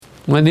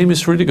My name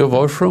is Rüdiger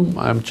Wolfram.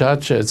 I'm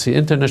judge at the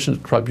International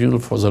Tribunal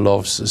for the Law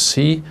of the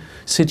Sea,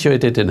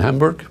 situated in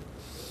Hamburg.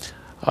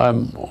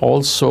 I'm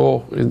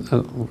also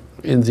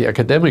in the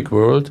academic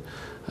world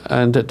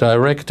and a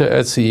director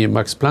at the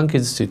Max Planck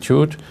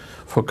Institute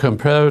for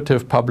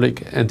Comparative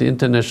Public and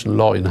International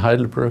Law in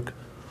Heidelberg.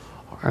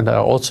 And I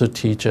also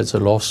teach at the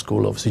Law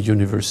School of the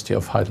University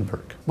of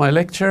Heidelberg. My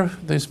lecture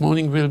this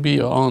morning will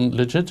be on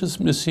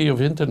legitimacy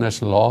of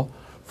international law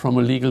from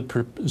a legal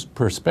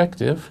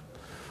perspective.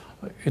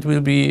 It will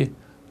be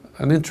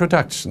an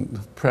introduction.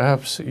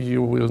 Perhaps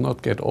you will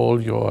not get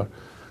all your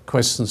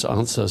questions,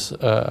 answers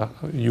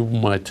you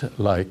might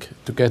like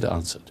to get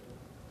answered.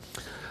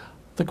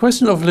 The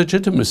question of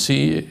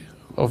legitimacy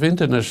of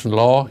international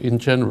law in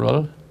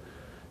general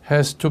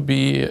has to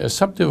be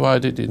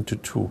subdivided into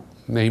two,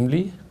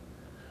 namely,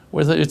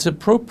 whether it's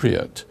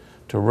appropriate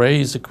to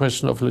raise the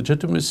question of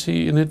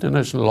legitimacy in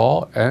international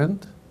law,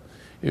 and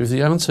if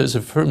the answer is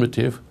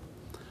affirmative,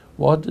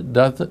 what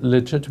does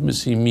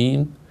legitimacy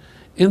mean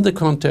in the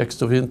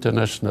context of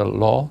international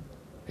law,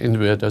 and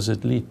where does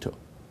it lead to?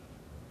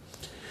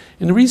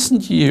 In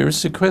recent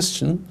years, the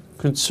question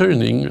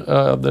concerning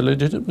the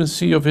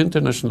legitimacy of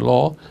international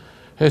law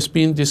has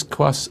been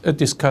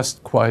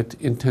discussed quite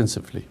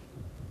intensively.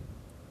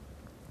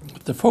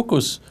 The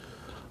focus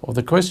of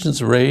the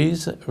questions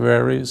raised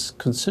varies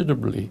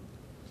considerably.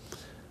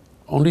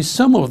 Only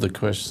some of the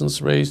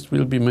questions raised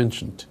will be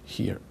mentioned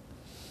here.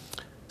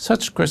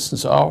 Such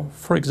questions are,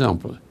 for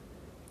example,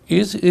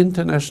 is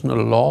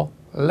international law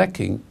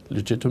lacking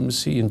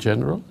legitimacy in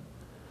general?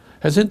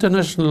 Has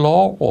international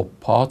law or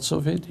parts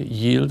of it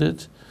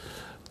yielded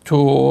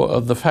to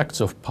the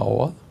facts of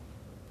power?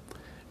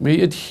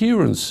 May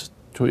adherence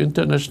to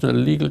international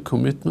legal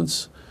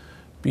commitments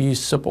be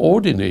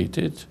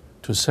subordinated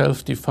to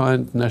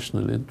self-defined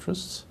national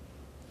interests?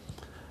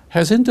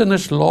 Has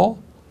international law,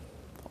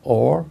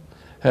 or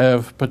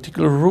have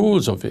particular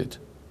rules of it,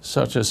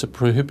 such as the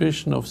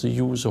prohibition of the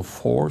use of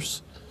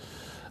force,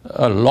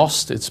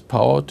 lost its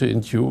power to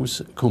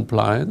induce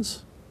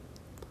compliance?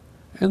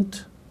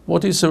 And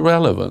what is the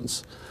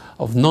relevance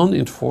of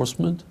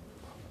non-enforcement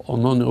or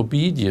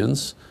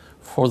non-obedience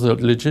for the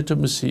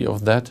legitimacy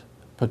of that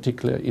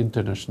particular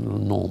international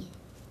norm?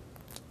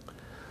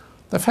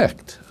 The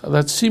fact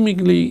that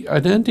seemingly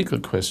identical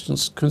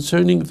questions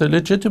concerning the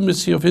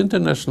legitimacy of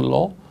international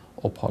law,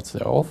 or parts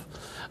thereof,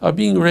 are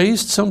being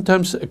raised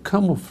sometimes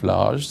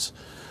camouflaged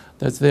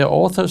that their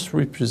authors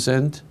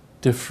represent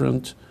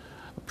different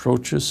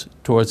approaches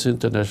towards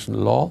international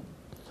law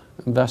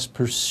and thus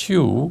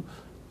pursue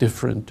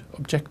different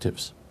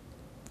objectives.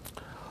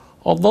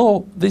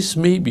 Although this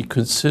may be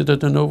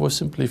considered an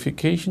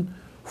oversimplification,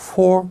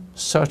 four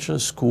such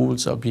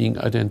schools are being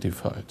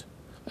identified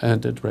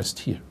and addressed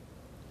here.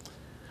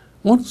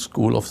 One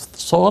school of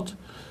thought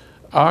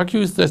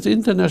argues that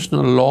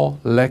international law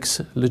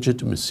lacks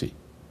legitimacy,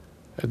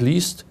 at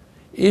least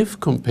if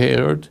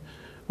compared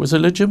with the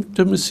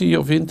legitimacy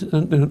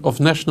of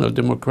national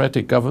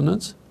democratic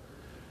governance,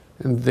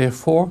 and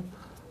therefore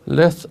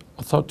less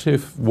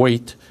authoritative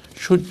weight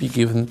should be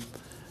given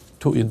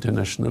to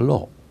international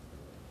law.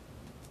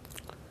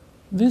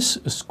 This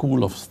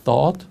school of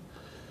thought,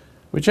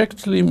 which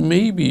actually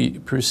may be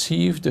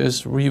perceived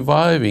as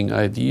reviving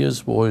ideas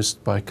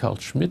voiced by Carl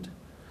Schmitt,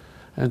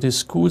 and his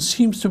school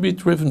seems to be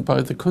driven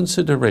by the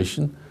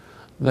consideration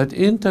that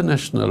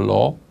international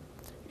law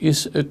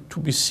is to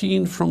be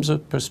seen from the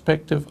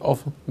perspective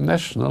of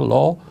national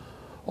law,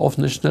 of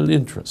national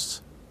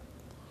interests.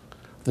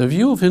 The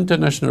view of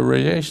international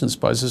relations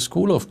by the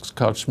school of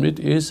Carl Schmitt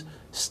is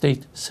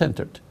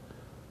state-centered,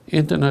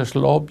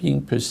 international law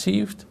being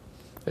perceived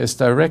as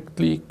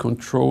directly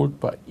controlled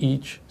by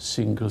each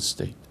single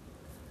state.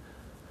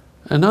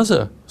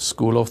 Another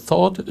school of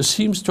thought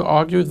seems to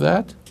argue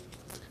that,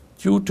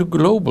 due to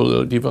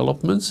global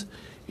developments,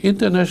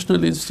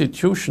 international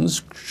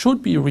institutions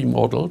should be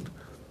remodeled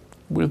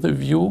with a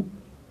view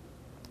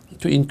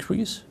to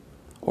increase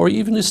or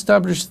even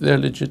establish their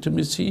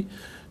legitimacy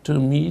to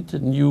meet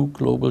new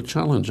global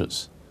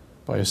challenges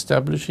by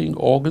establishing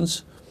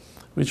organs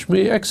which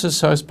may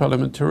exercise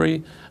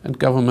parliamentary and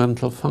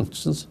governmental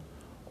functions,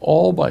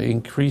 or by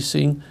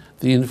increasing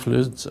the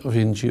influence of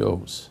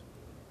NGOs.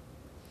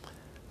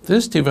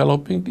 This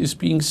development is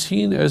being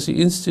seen as the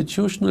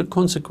institutional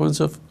consequence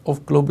of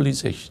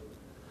globalization.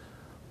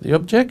 The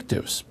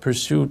objectives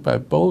pursued by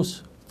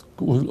both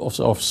schools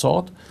of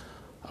thought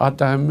are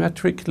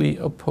diametrically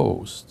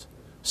opposed,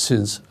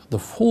 since the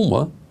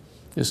former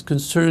is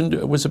concerned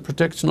with the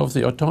protection of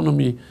the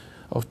autonomy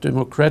of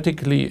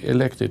democratically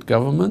elected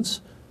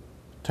governments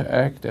to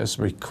act as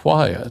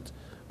required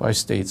by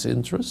states'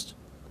 interest,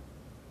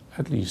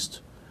 at least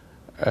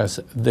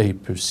as they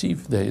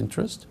perceive their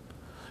interest,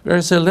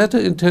 whereas the latter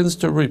intends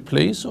to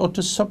replace or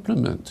to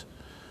supplement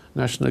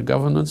national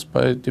governance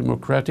by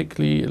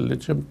democratically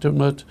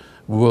legitimate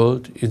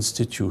world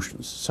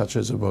institutions, such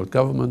as the World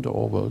Government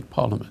or World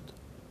Parliament.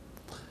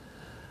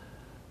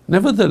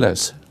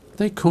 Nevertheless,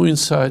 they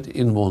coincide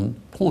in one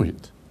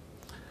point.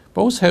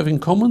 Both have in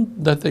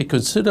common that they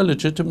consider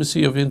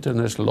legitimacy of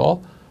international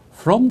law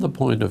from the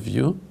point of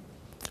view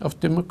of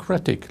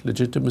democratic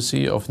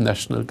legitimacy of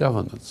national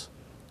governance.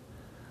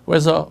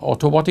 Whether or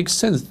to what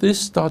extent this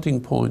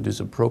starting point is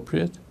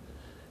appropriate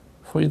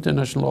for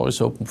international law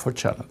is open for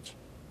challenge.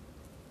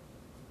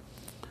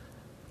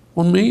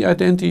 One may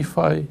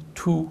identify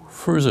two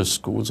further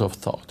schools of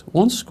thought.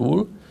 One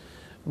school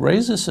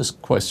raises this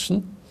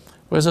question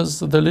whether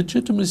the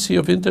legitimacy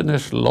of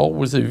international law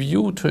with a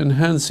view to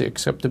enhance the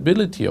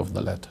acceptability of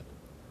the latter.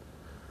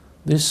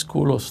 This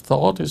school of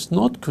thought is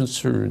not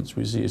concerned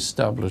with the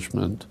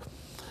establishment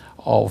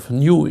of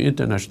new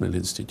international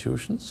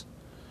institutions,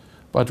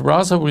 but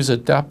rather with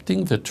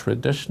adapting the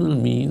traditional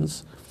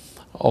means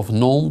of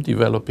norm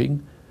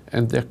developing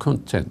and their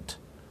content,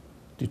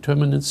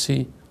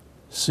 determinacy,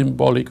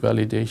 symbolic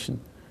validation,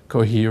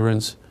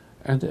 coherence,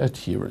 and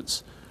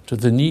adherence to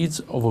the needs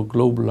of a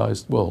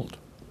globalized world.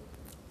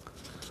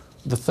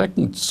 The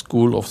second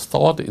school of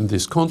thought in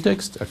this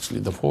context,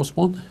 actually the fourth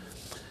one,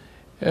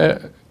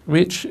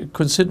 which,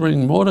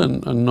 considering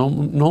modern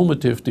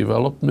normative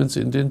developments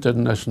in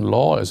international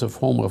law as a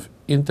form of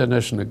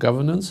international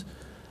governance,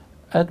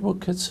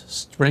 advocates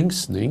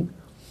strengthening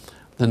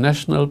the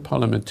national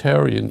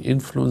parliamentarian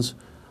influence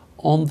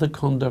on the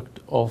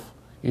conduct of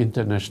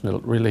international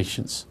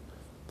relations,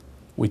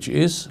 which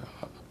is,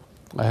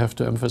 I have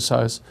to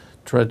emphasize,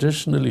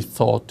 traditionally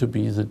thought to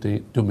be the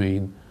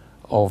domain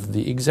of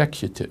the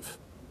executive.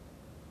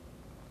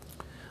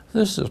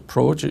 This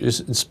approach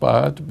is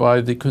inspired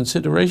by the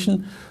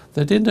consideration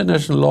that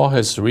international law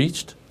has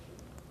reached,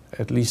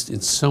 at least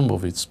in some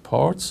of its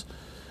parts,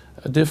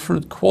 a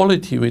different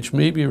quality which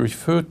may be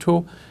referred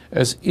to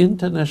as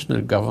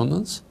international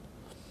governance.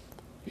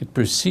 It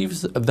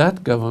perceives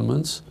that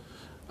governance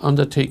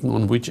undertaken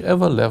on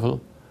whichever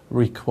level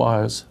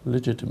requires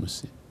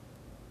legitimacy.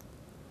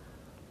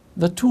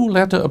 The two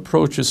latter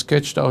approaches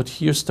sketched out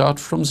here start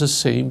from the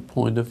same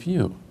point of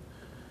view,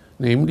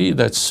 namely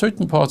that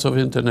certain parts of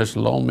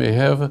international law may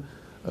have a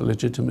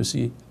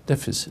legitimacy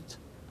deficit.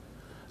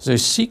 They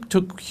seek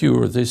to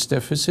cure this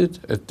deficit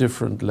at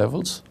different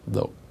levels,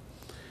 though.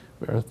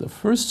 Whereas the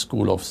first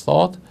school of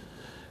thought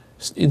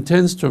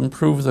intends to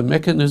improve the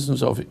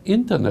mechanisms of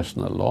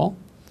international law,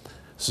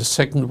 the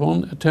second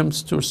one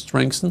attempts to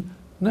strengthen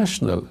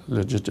national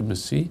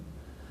legitimacy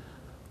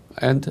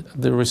and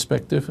the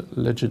respective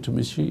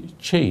legitimacy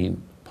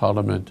chain,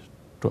 parliament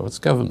towards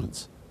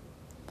governments.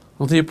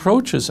 Well, the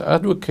approaches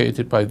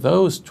advocated by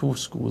those two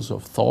schools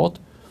of thought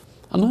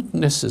are not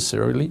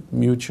necessarily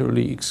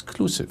mutually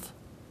exclusive.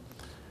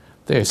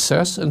 They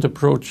assess and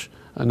approach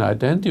an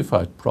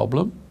identified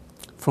problem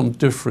from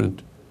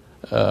different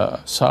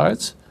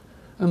sides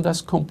and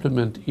thus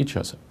complement each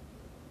other.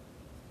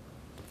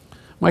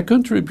 My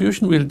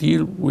contribution will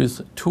deal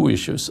with two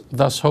issues,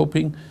 thus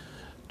hoping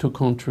to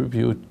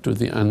contribute to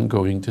the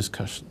ongoing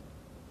discussion.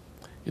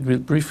 It will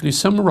briefly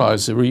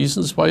summarize the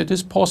reasons why it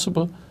is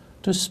possible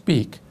to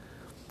speak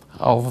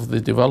of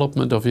the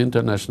development of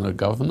international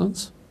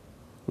governance,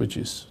 which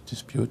is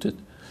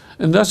disputed,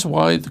 and thus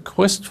why the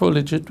quest for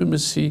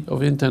legitimacy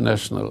of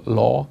international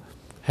law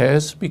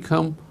has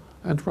become,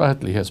 and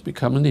rightly has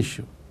become, an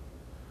issue.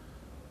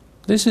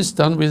 This is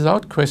done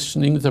without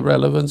questioning the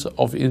relevance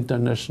of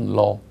international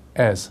law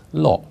as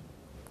law.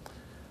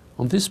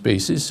 On this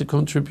basis, the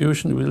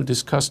contribution will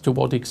discuss to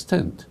what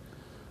extent,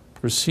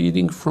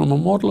 proceeding from a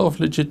model of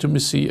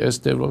legitimacy as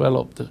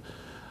developed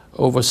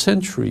over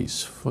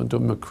centuries for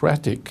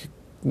democratic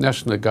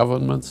national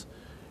governments,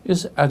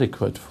 is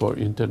adequate for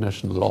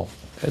international law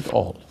at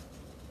all.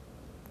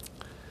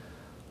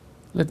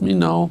 Let me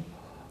now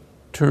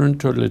turn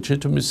to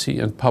legitimacy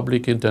and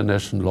public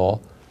international law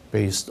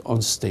based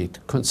on state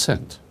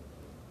consent.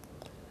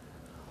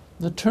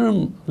 The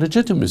term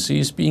legitimacy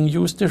is being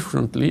used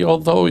differently,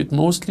 although it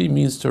mostly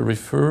means to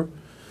refer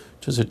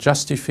to the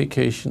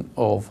justification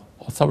of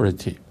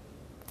authority,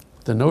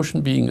 the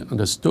notion being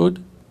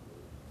understood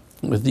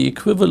with the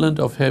equivalent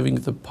of having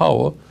the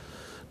power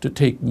to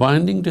take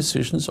binding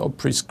decisions or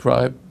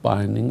prescribe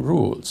binding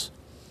rules.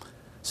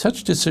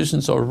 Such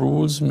decisions or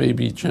rules may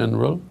be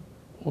general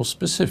or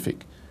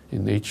specific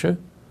in nature.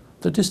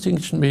 The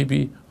distinction may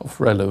be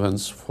of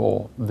relevance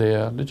for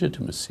their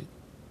legitimacy.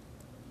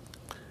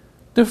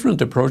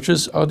 Different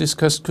approaches are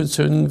discussed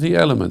concerning the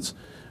elements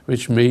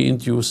which may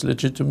induce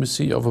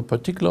legitimacy of a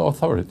particular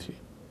authority.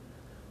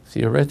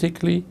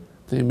 Theoretically,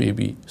 they may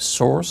be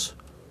source,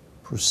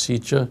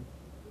 procedure,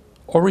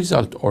 or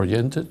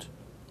result-oriented,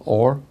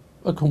 or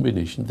a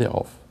combination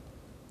thereof.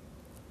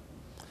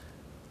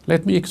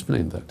 Let me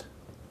explain that.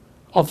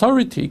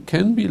 Authority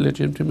can be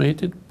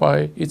legitimated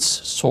by its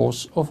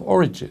source of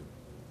origin.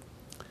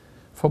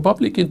 For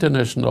public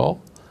international law,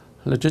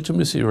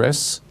 legitimacy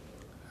rests,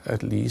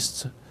 at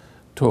least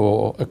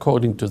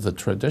according to the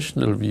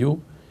traditional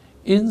view,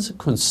 in the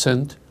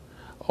consent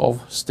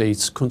of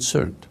states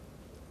concerned.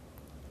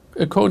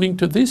 According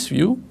to this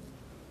view,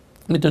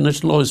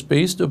 international law is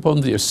based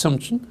upon the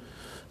assumption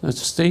that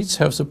states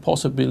have the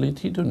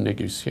possibility to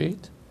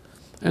negotiate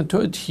and to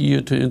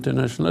adhere to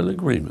international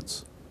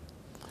agreements.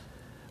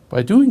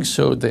 By doing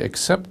so, they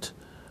accept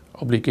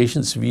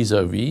obligations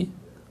vis-à-vis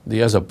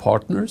the other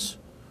partners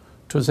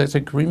to that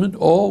agreement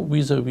or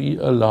vis-à-vis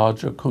a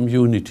larger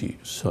community,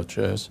 such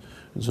as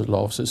in the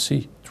Law of the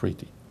Sea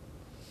Treaty.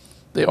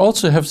 They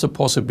also have the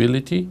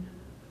possibility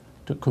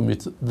to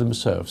commit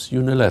themselves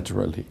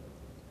unilaterally.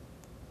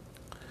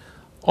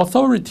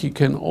 Authority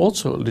can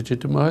also be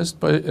legitimized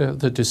by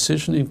the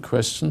decision in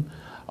question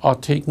are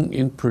taken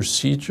in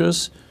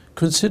procedures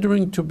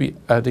considering to be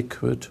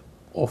adequate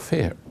or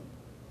fair.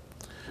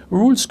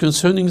 Rules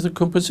concerning the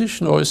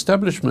composition or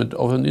establishment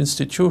of an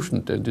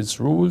institution and its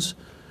rules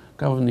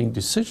governing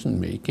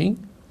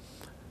decision-making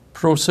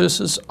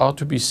processes are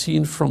to be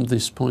seen from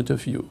this point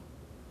of view.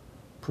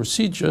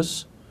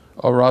 Procedures,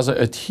 or rather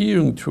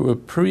adhering to a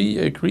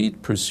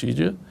pre-agreed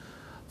procedure,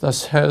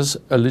 thus has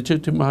a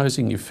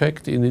legitimizing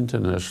effect in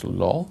international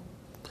law,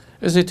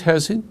 as it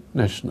has in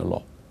national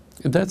law.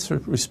 In that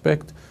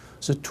respect,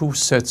 the two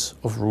sets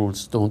of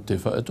rules don't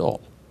differ at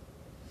all.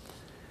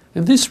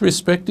 In this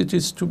respect, it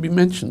is to be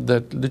mentioned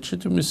that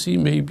legitimacy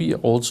may be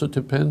also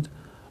depend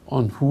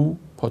on who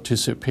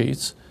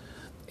participates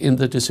in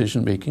the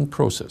decision-making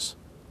process.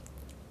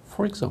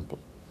 For example,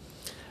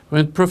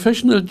 when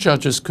professional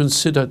judges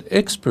considered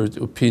expert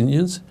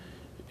opinions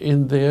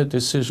in their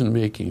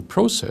decision-making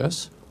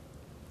process,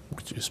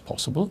 which is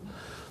possible,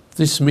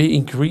 this may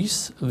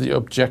increase the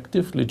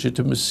objective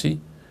legitimacy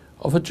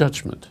of a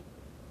judgment.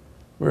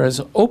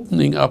 Whereas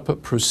opening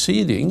up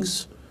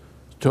proceedings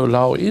to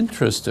allow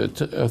interested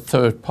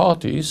third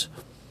parties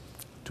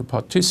to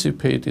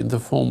participate in the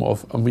form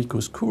of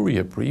amicus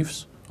curiae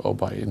briefs or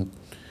by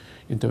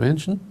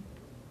intervention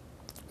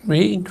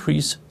may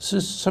increase the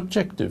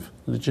subjective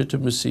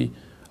legitimacy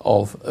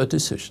of a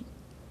decision.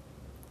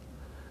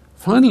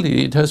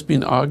 Finally, it has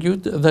been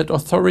argued that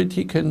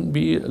authority can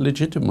be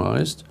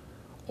legitimized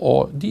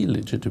or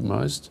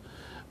delegitimized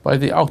by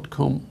the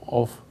outcome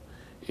of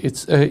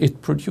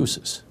it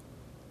produces.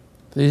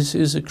 This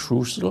is a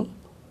crucial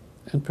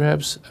and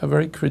perhaps a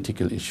very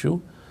critical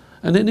issue,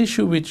 and an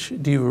issue which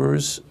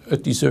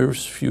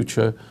deserves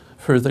future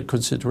further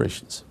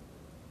considerations.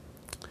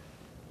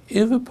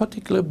 If a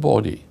particular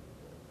body,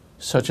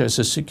 such as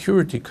a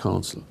Security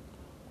Council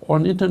or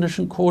an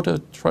International Court or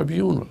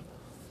Tribunal,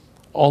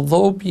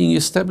 although being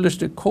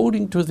established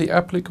according to the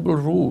applicable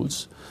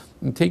rules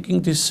and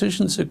taking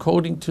decisions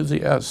according to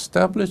the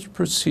established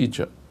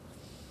procedure,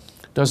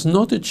 does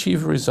not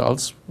achieve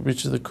results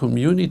which the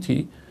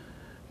community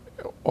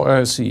or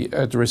as the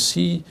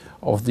addressee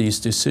of these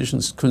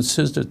decisions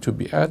consider to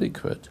be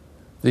adequate,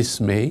 this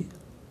may,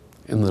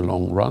 in the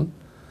long run,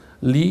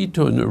 lead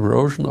to an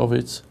erosion of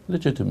its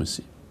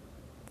legitimacy.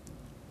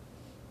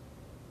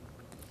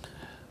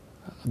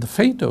 The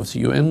fate of the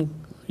UN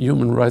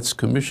Human Rights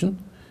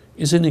Commission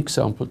is an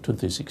example to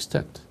this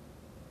extent.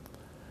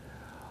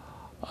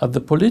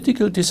 The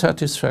political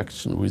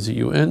dissatisfaction with the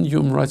UN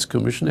Human Rights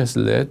Commission has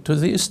led to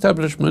the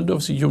establishment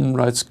of the Human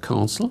Rights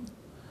Council,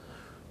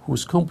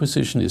 whose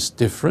composition is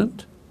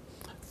different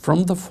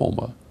from the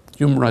former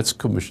Human Rights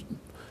Commission.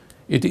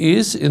 It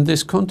is in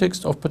this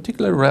context of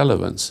particular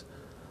relevance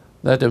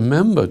that a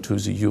member to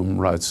the Human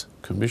Rights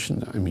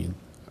Commission,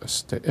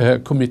 a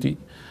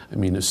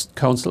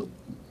council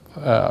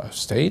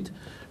state,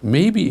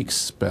 may be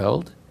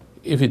expelled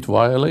if it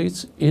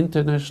violates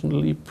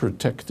internationally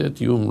protected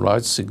human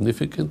rights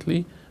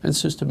significantly and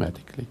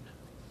systematically.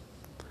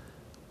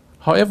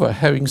 However,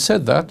 having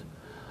said that,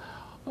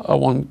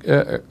 one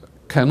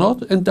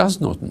cannot and does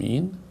not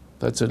mean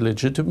that the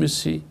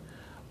legitimacy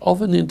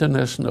of an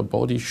international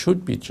body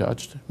should be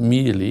judged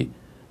merely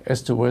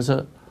as to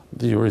whether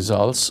the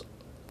results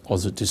or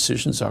the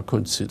decisions are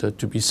considered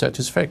to be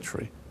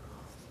satisfactory.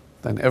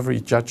 Then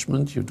every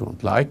judgment you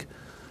don't like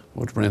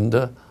would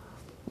render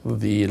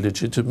the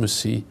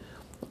legitimacy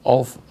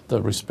of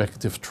the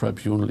respective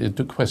tribunal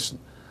into question,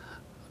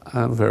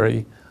 a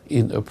very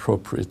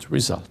inappropriate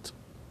result.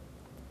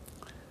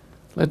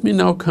 Let me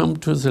now come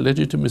to the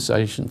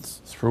legitimization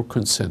through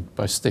consent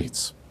by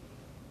states.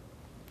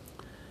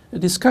 A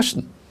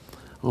discussion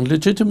on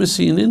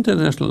legitimacy in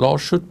international law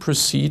should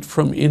proceed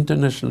from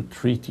international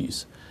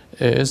treaties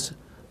as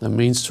the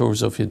main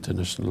source of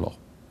international law.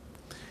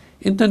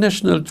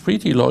 International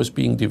treaty law is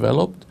being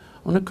developed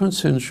on a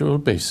consensual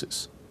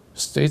basis.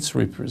 States'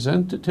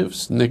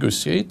 representatives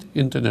negotiate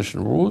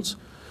international rules,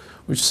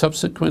 which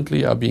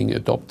subsequently are being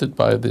adopted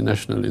by the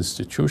national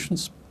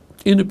institutions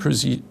in a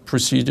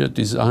procedure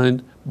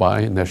designed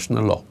by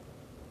national law.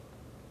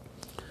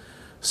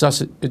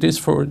 Thus, it is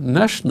for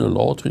national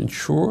law to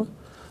ensure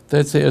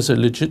that there is a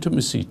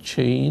legitimacy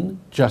chain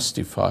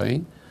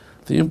justifying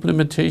the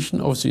implementation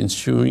of the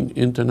ensuing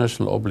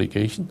international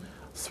obligation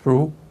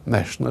through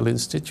national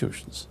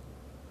institutions.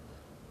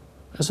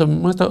 As a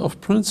matter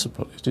of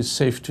principle, it is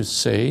safe to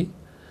say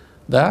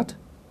that,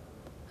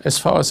 as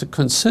far as a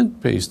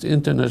consent-based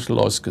international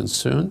law is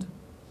concerned,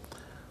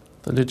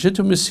 the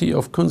legitimacy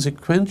of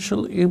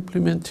consequential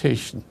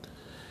implementation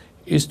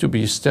is to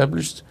be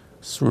established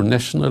through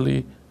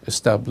nationally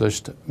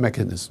established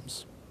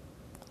mechanisms.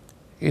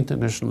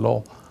 International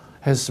law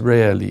has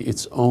rarely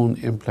its own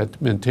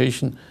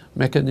implementation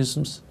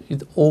mechanisms.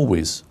 It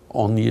always,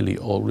 or nearly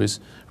always,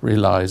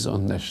 relies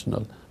on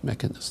national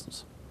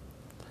mechanisms.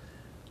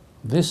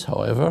 This,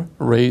 however,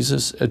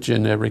 raises a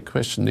generic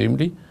question,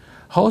 namely,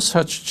 how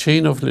such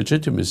chain of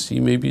legitimacy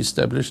may be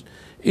established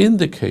in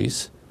the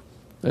case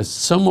that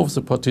some of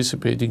the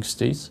participating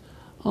states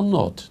are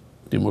not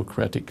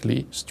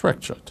democratically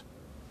structured.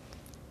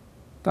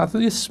 Does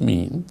this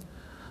mean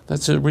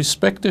that the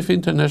respective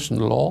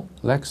international law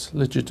lacks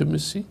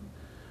legitimacy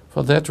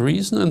for that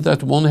reason, and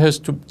that one has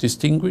to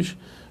distinguish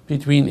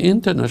between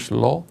international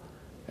law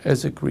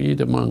as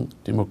agreed among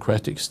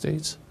democratic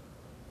states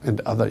and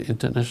other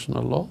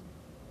international law?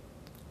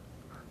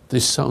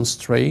 This sounds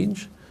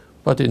strange,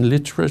 but in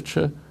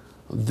literature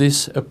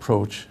this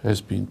approach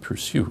has been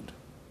pursued.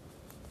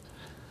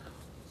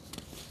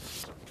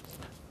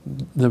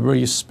 The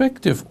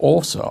respective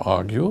authors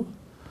argue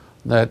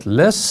that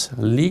less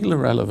legal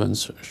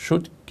relevance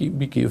should be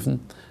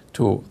given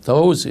to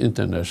those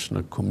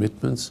international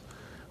commitments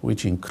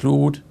which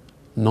include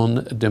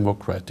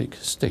non-democratic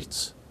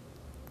states.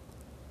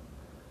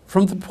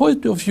 From the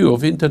point of view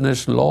of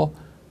international law,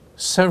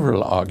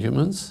 several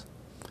arguments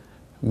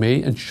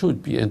may and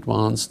should be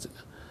advanced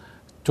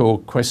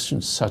to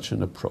question such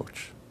an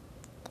approach.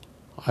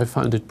 I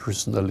find it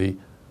personally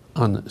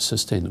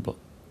unsustainable.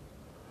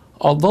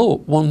 Although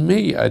one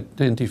may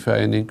identify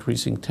an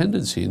increasing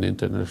tendency in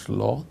international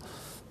law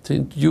to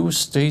induce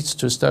states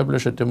to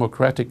establish a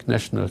democratic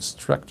national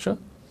structure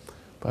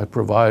by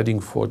providing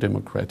for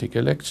democratic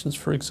elections,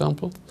 for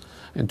example,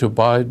 and to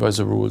abide by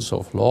the rules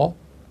of law.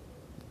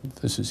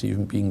 This is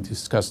even being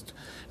discussed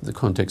in the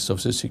context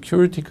of the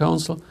Security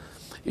Council.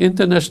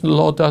 International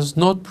law does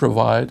not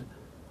provide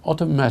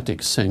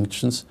automatic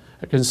sanctions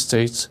against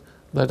states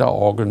that are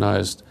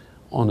organized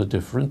on a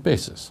different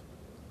basis.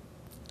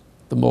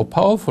 The more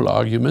powerful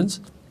arguments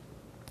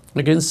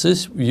against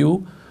this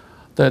view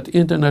that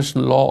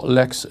international law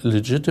lacks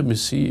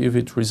legitimacy if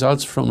it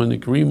results from an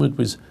agreement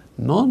with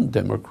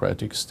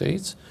non-democratic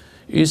states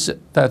is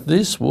that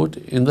this would,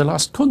 in the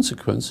last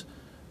consequence,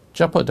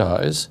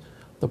 jeopardize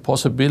the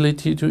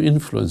possibility to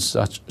influence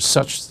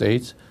such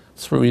states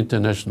through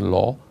international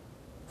law,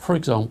 for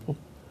example,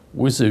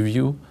 with a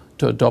view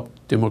to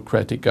adopt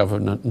democratic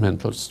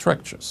governmental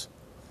structures.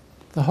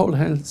 The whole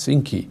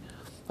Helsinki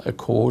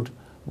Accord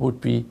would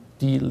be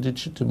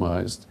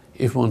delegitimized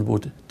if one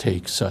would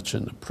take such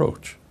an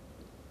approach.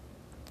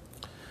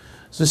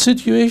 The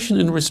situation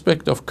in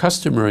respect of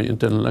customary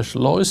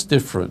international law is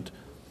different,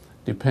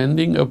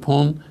 depending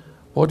upon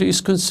what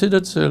is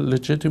considered the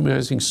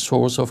legitimizing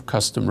source of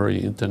customary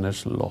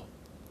international law.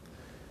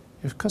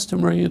 If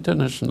customary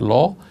international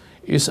law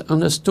is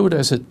understood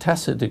as a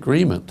tacit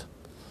agreement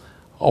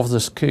of the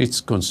states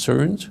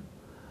concerned,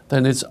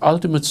 then its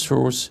ultimate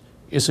source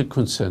is a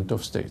consent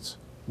of states.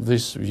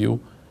 This view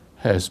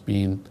has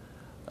been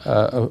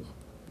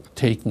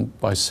taken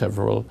by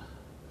several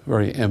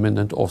very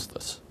eminent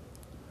authors.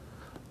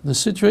 The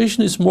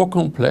situation is more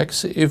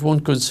complex if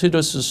one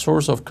considers the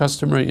source of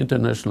customary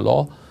international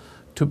law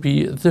to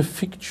be the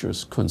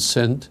fictitious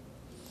consent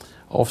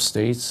of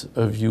states,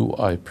 a view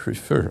I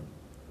prefer.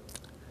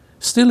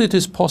 Still, it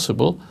is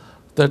possible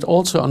that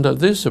also under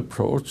this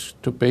approach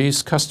to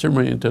base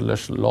customary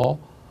international law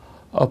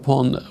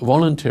upon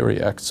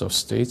voluntary acts of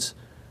states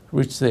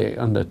which they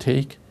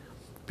undertake,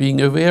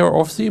 being aware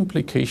of the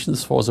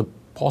implications for the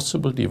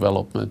possible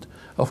development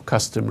of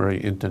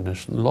customary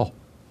international law.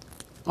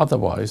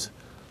 Otherwise,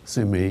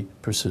 they may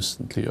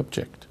persistently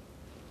object.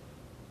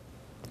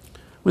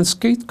 When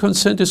state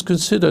consent is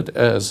considered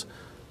as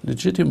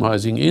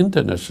legitimizing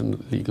international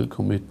legal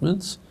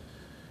commitments,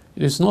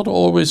 it is not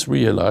always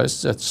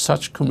realized that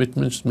such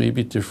commitments may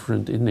be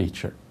different in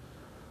nature,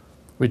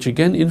 which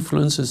again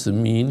influences the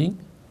meaning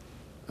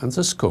and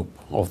the scope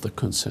of the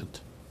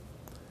consent.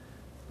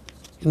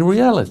 In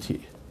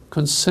reality,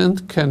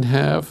 consent can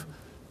have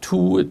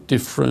two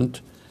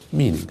different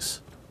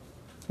meanings,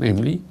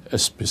 namely a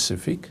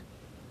specific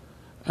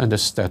and a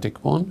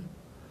static one,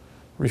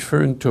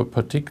 referring to a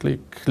particularly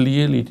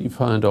clearly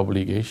defined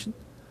obligation,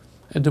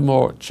 and a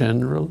more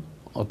general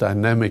or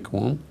dynamic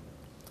one,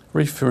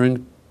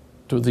 referring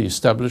to the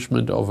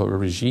establishment of a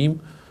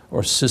regime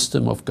or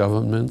system of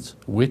government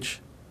which,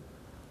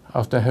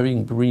 after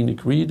having been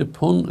agreed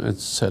upon and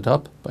set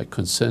up by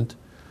consent,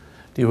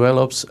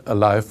 develops a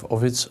life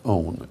of its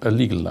own, a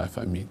legal life,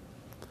 I mean.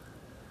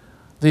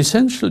 The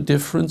essential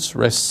difference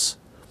rests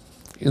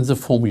in the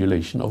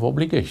formulation of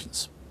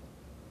obligations.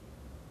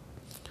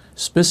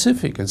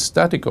 Specific and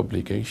static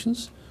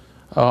obligations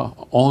are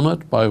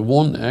honored by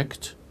one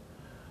act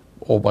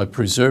or by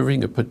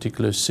preserving a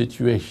particular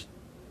situation.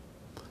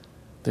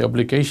 The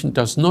obligation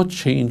does not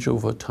change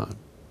over time.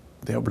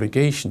 The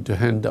obligation to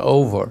hand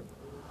over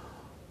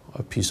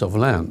a piece of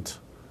land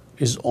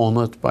is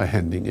honored by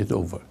handing it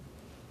over.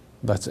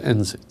 That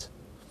ends it.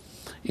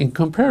 In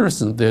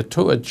comparison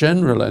thereto, a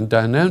general and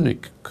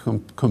dynamic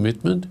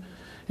commitment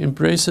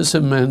embraces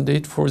a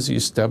mandate for the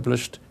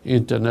established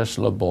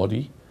international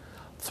body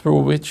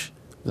through which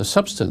the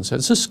substance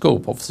and the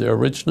scope of the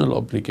original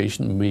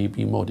obligation may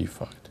be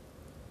modified.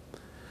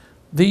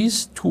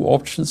 These two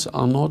options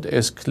are not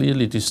as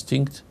clearly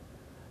distinct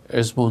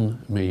as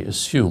one may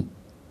assume.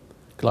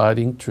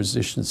 Gliding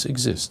transitions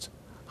exist.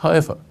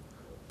 However,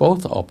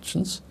 Both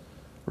options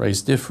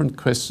raise different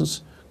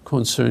questions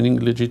concerning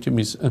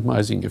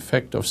legitimizing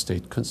effect of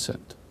state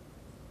consent.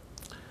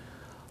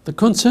 The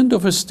consent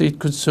of a state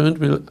concerned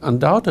will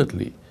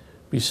undoubtedly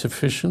be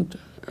sufficient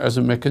as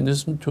a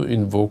mechanism to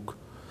invoke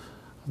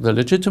the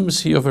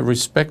legitimacy of a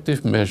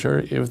respective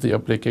measure if the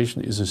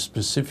obligation is a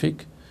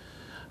specific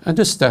and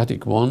a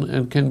static one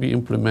and can be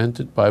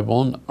implemented by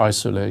one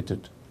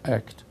isolated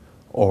act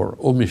or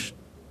omission.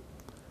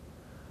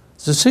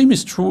 The same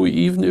is true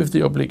even if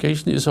the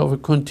obligation is of a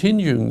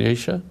continuing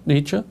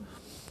nature,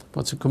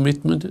 but the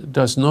commitment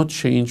does not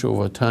change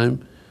over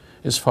time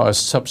as far as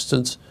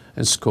substance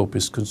and scope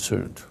is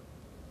concerned.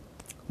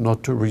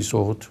 Not to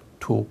resort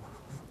to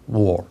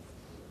war.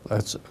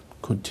 That's a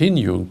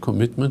continuing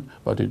commitment,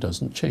 but it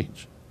doesn't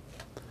change.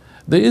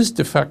 There is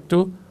de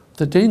facto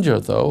the danger,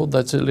 though,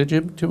 that the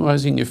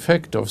legitimizing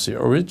effect of the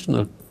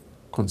original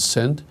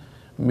consent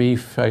may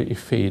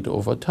fade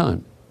over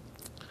time.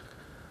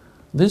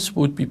 This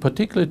would be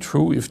particularly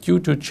true if, due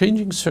to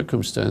changing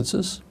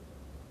circumstances,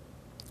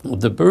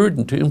 the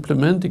burden to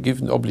implement a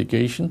given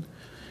obligation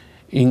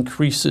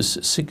increases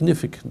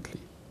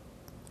significantly.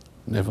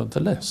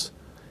 Nevertheless,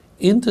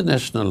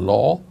 international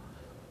law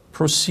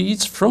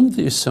proceeds from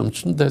the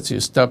assumption that the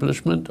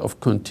establishment of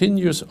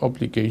continuous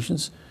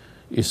obligations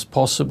is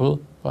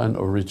possible by an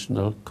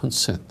original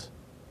consent.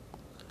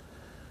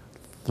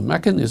 The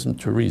mechanism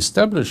to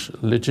re-establish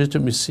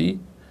legitimacy,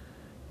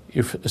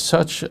 if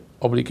such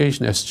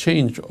obligation has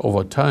changed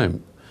over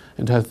time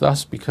and has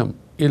thus become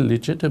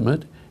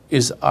illegitimate,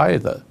 is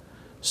either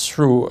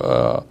through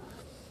a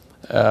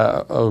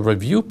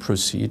review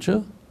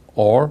procedure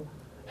or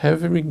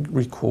having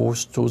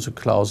recourse to the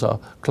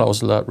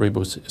clausula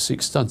rebus sic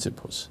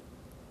stantibus.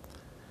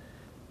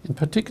 In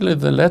particular,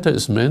 the latter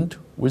is meant,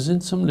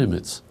 within some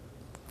limits,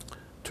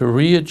 to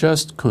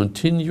readjust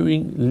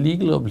continuing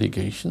legal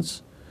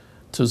obligations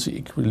to the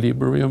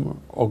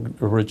equilibrium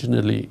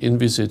originally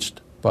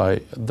envisaged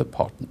by the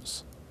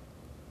partners.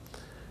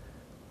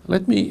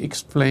 Let me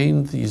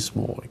explain these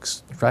more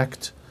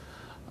abstract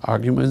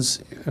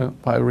arguments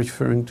by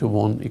referring to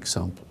one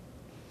example.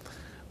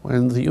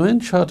 When the UN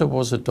Charter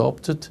was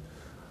adopted,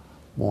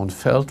 one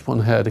felt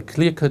one had a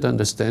clear-cut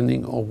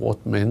understanding of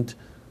what meant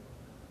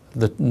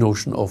the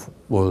notion of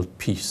world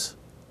peace.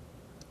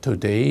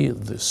 Today,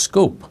 the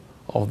scope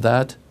of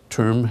that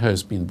term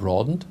has been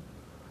broadened,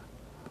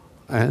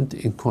 and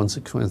in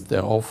consequence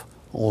thereof,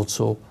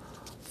 also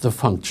the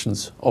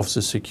functions of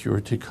the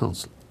Security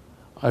Council.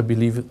 I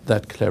believe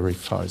that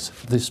clarifies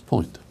this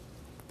point.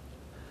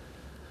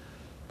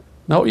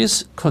 Now,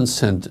 is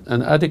consent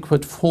an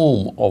adequate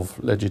form of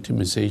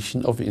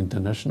legitimization of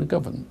international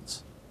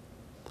governance?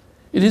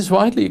 It is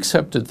widely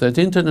accepted that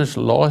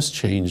international law has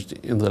changed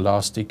in the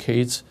last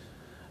decades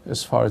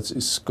as far as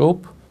its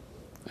scope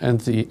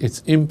and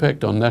its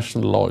impact on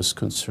national law is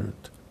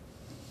concerned.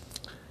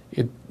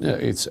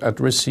 Its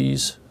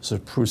addressees, the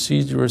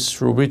procedures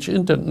through which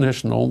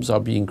international norms are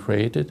being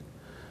created,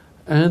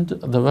 and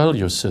the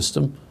value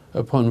system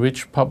upon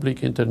which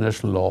public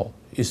international law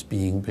is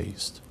being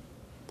based.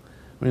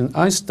 When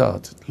I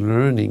started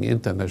learning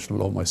international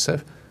law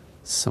myself,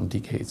 some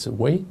decades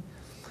away,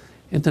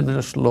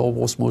 international law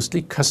was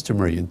mostly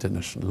customary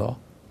international law.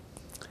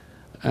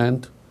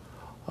 And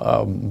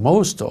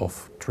most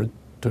of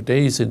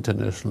today's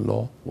international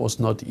law was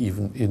not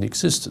even in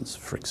existence.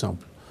 For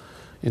example,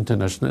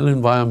 international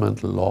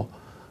environmental law,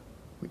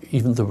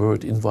 even the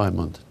word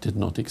environment did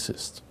not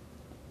exist.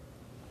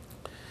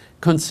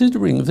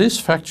 Considering this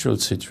factual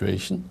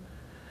situation,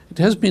 it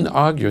has been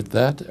argued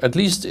that, at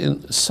least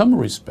in some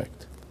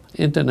respect,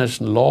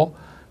 international law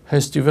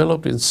has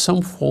developed in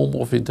some form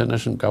of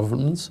international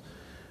governance,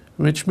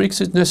 which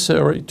makes it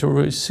necessary to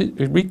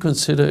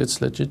reconsider its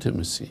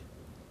legitimacy.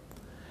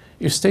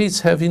 If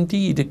states have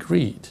indeed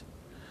agreed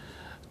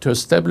to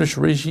establish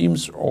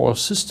regimes or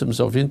systems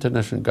of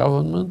international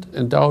government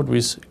endowed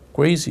with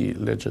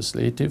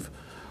quasi-legislative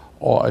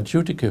or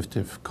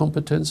adjudicative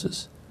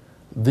competences,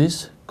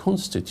 this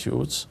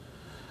constitutes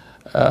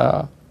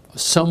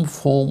some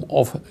form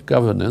of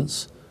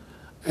governance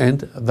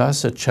and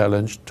thus a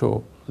challenge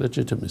to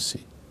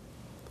legitimacy.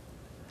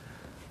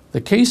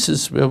 The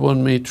cases where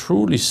one may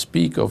truly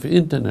speak of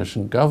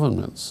international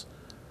governments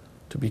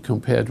to be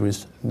compared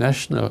with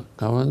national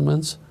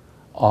governments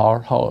are,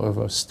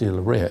 however, still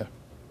rare.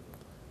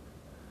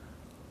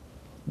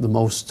 The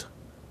most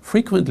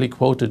frequently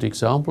quoted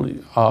example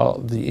are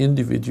the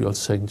individual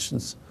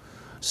sanctions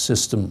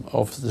system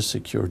of the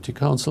Security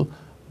Council,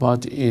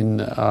 but in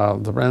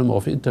the realm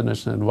of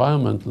international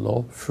environmental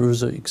law,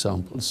 further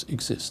examples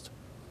exist.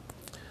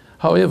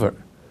 However,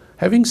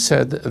 having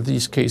said that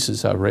these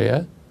cases are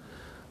rare,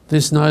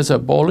 this neither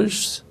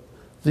abolishes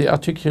the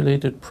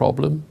articulated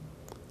problem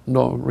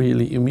nor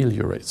really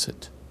ameliorates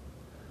it.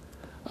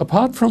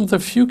 Apart from the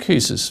few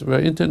cases where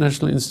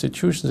international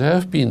institutions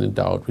have been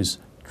endowed with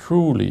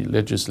truly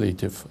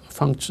legislative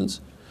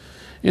functions,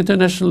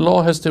 international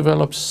law has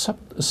developed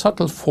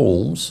subtle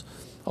forms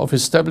of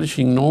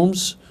establishing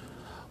norms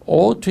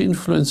or to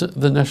influence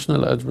the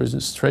national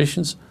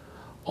administrations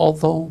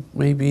although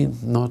maybe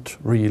not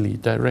really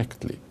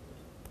directly.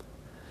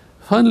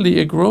 Finally,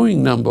 a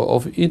growing number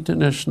of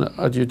international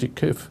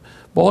adjudicative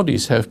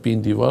bodies have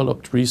been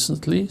developed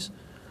recently,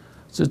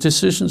 the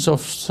decisions of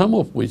some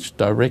of which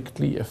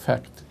directly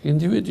affect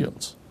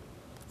individuals.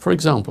 For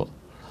example,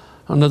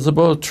 under the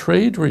World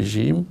Trade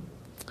regime,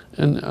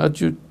 an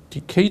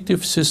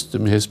adjudicative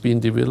system has been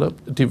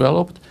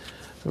developed,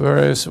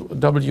 whereas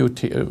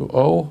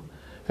WTO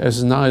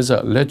has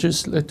neither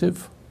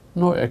legislative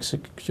nor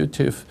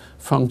executive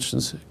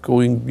functions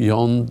going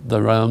beyond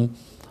the realm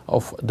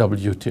of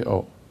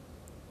WTO.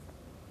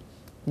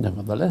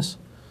 Nevertheless,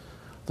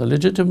 the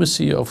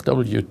legitimacy of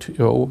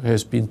WTO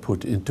has been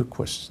put into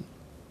question.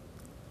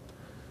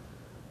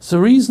 The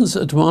reasons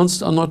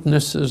advanced are not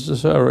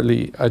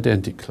necessarily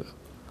identical.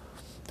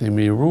 They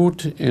may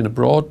root in a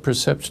broad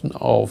perception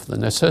of the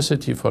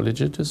necessity for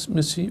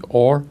legitimacy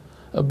or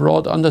a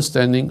broad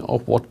understanding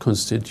of what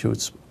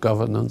constitutes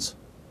governance,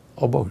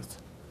 or both.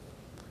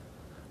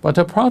 But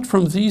apart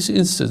from these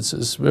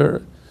instances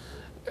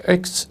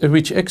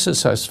which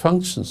exercise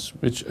functions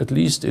which at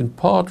least in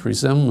part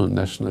resemble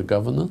national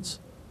governance,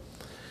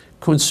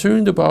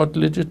 concerns about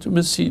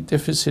legitimacy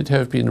deficit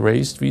have been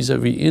raised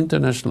vis-à-vis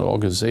international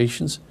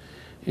organizations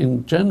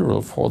in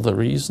general for the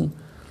reason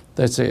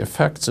that they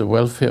affect the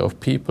welfare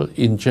of people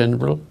in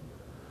general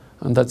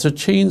and that the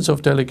chains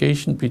of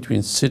delegation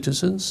between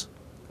citizens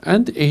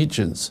and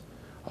agents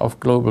of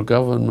global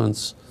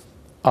governments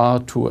are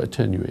too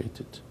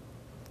attenuated.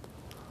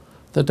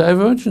 The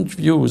divergent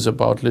views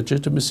about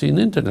legitimacy in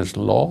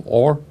international law,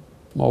 or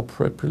more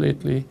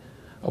appropriately,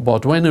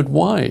 about when and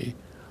why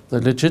the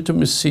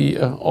legitimacy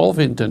of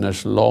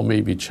international law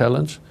may be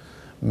challenged,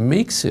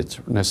 makes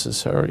it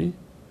necessary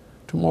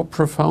to more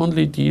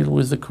profoundly deal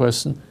with the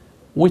question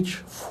which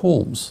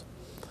forms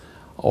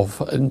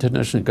of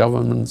international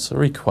governments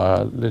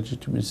require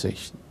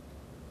legitimization.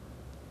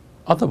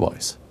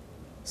 Otherwise,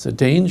 the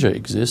danger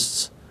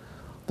exists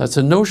that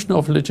the notion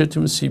of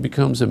legitimacy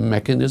becomes a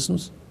mechanism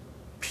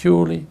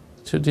purely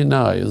to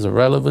deny the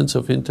relevance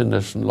of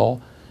international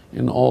law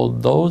in all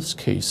those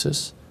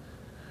cases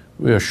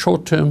where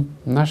short-term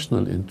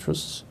national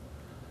interests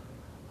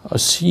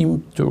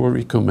seem to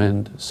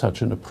recommend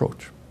such an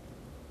approach.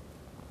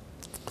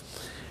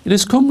 It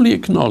is commonly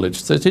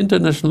acknowledged that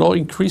international law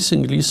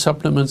increasingly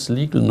supplements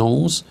legal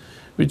norms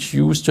which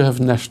used to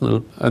have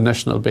a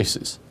national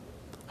basis.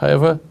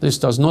 However, this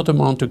does not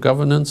amount to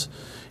governance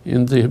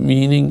in the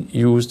meaning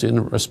used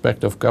in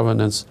respect of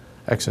governance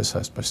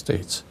exercised by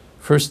states.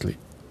 Firstly,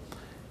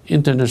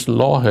 international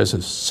law has a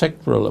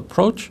sectoral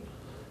approach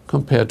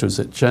compared to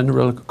the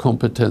general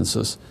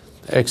competences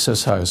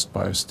exercised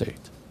by a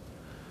state.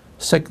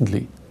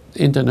 Secondly,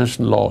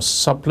 international law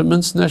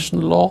supplements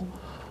national law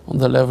on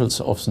the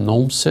levels of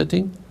norm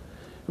setting,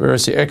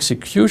 whereas the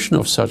execution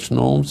of such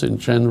norms in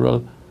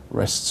general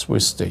rests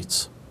with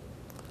states.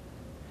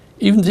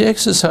 Even the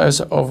exercise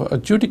of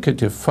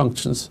adjudicative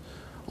functions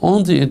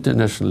on the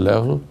international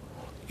level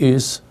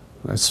is,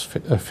 let's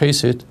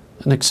face it,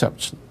 an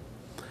exception.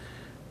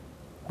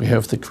 We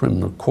have the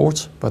criminal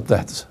courts, but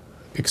that's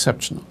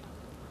exceptional.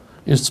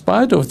 In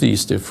spite of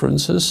these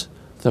differences,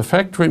 the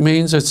fact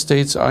remains that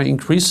states are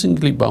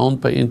increasingly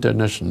bound by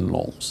international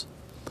norms.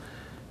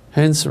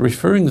 Hence,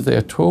 referring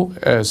thereto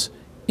as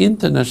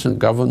international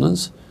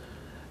governance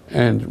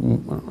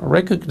and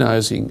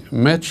recognizing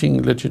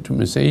matching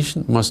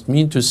legitimization must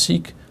mean to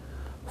seek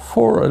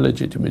for a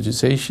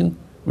legitimization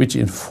which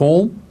in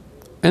form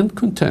and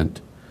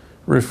content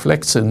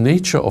reflects the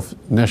nature of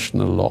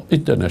national law,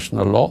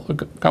 international law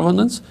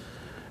governance,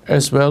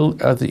 as well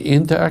as the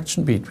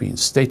interaction between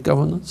state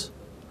governance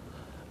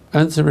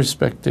and the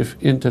respective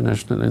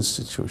international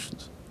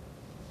institutions.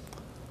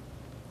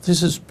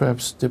 This is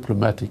perhaps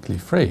diplomatically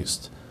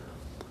phrased,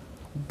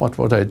 but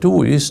what I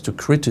do is to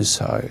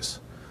criticize,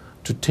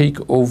 to take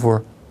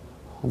over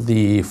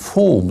the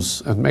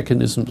forms and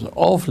mechanisms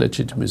of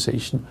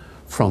legitimization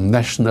from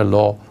national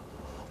law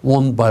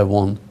one by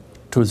one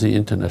to the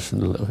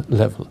international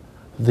level.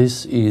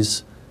 This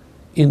is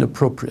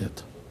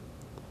inappropriate.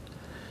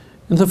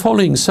 In the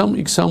following, some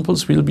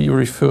examples will be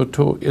referred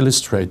to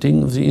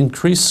illustrating the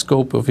increased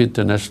scope of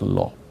international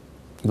law,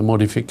 the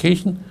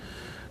modification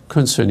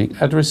concerning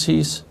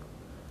addressees,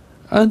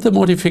 and the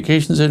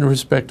modifications in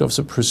respect of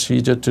the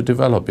procedure to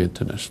develop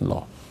international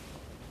law.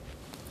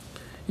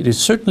 It is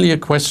certainly a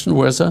question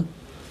whether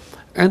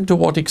and to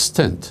what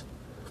extent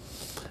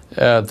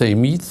they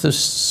meet the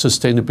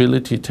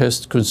sustainability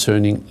test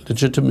concerning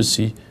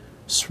legitimacy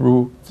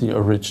through the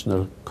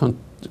original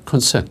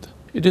consent.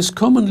 It is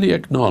commonly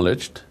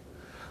acknowledged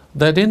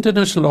that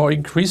international law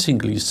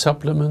increasingly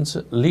supplements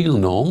legal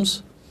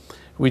norms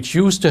which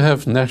used to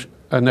have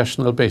a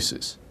national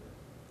basis.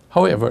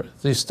 However,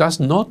 this does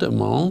not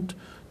amount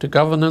to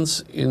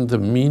governance in the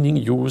meaning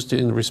used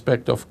in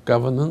respect of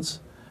governance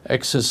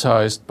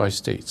exercised by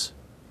states.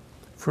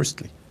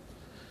 Firstly,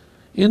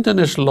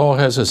 international law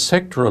has a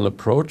sectoral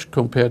approach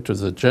compared to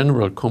the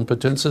general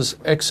competences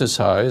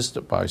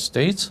exercised by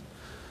states.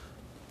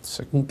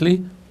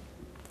 Secondly,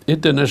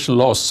 international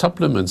law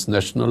supplements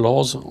national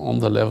laws on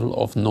the level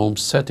of norm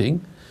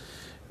setting,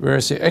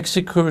 whereas the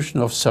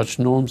execution of such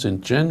norms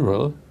in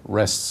general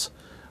rests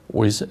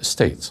with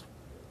states.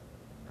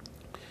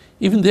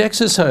 Even the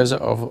exercise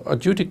of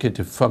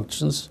adjudicative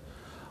functions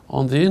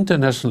on the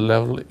international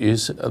level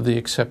is the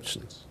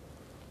exception.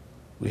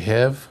 We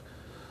have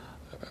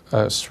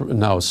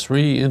now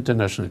 3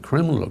 international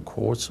criminal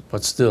courts,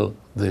 but still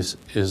this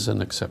is an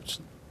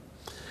exception.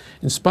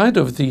 In spite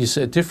of these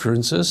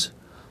differences,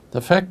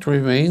 the fact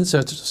remains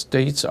that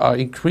states are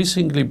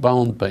increasingly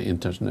bound by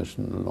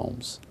international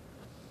norms.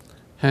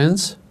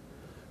 Hence,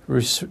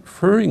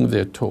 referring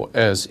thereto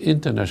as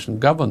international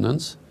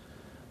governance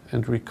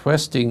and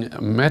requesting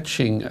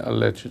matching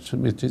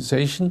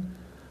legitimization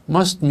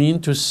must mean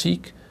to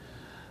seek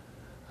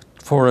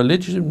for a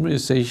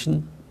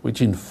legitimization which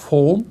in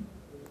form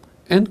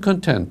and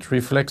content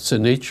reflects the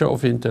nature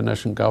of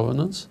international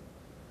governance,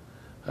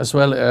 as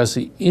well as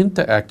the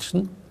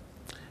interaction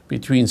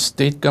between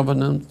state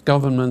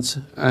governments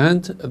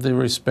and the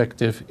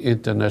respective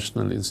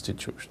international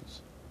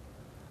institutions.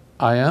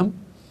 I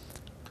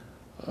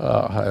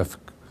have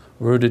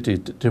worded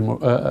it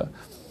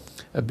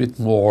a bit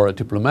more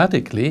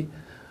diplomatically,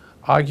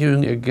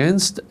 arguing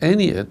against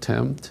any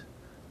attempt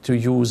to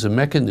use the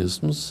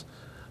mechanisms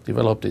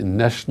developed in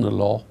national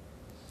law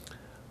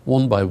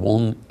one by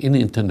one in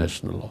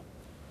international law.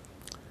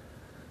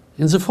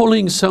 In the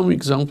following, some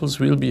examples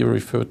will be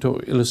referred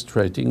to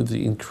illustrating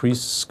the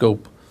increased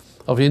scope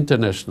of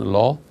international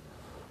law,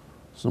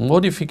 the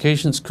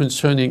modifications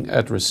concerning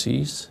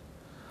addressees,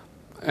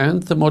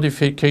 and the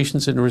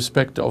modifications in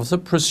respect of the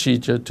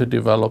procedure to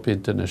develop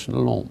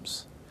international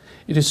norms.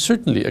 It is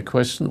certainly a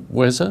question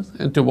whether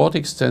and to what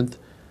extent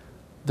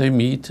they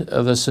meet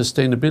the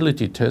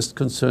sustainability test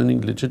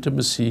concerning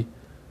legitimacy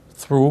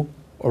through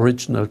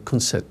original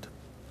consent.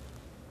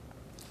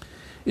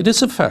 It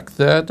is a fact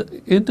that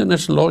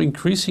international law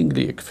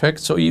increasingly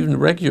affects or even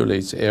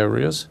regulates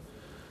areas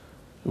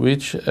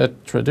which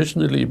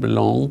traditionally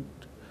belonged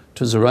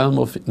to the realm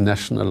of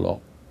national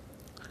law.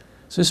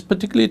 This is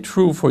particularly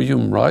true for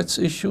human rights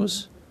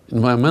issues,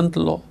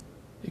 environmental law,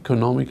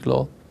 economic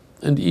law,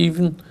 and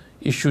even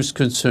issues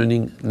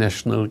concerning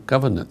national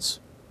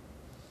governance.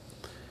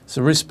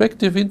 The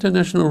respective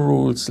international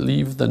rules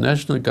leave the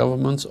national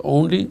governments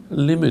only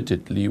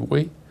limited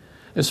leeway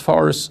as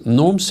far as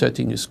norm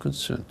setting is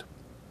concerned.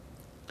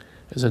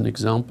 As an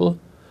example,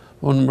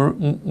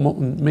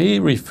 one may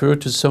refer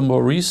to some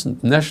more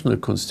recent national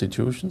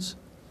constitutions,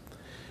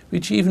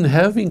 which even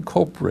have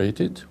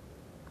incorporated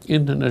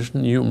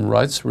international human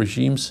rights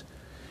regimes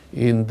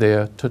in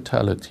their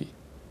totality.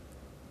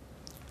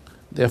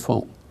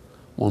 Therefore,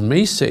 one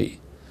may say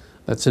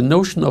that the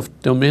notion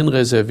of domaine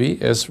réservé,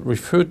 as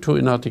referred to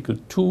in Article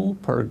 2,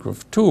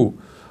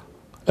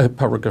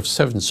 Paragraph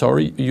 7,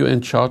 UN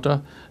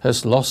Charter,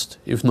 has lost,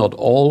 if not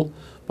all,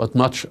 but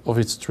much of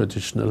its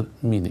traditional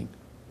meaning.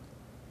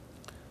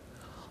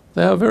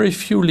 There are very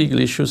few legal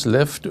issues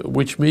left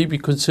which may be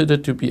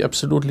considered to be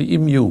absolutely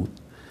immune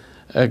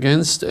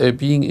against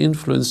being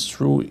influenced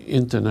through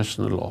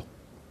international law.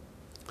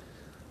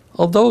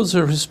 Although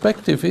the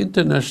respective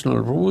international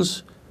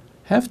rules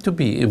have to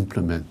be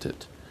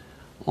implemented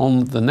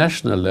on the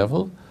national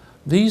level,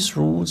 these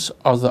rules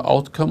are the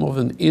outcome of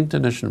an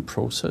international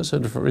process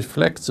and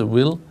reflect the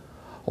will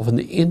of an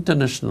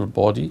international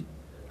body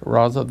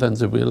rather than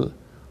the will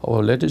of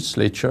a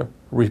legislature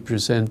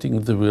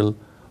representing the will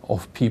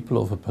of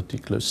people of a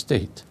particular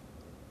state.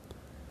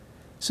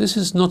 This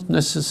is not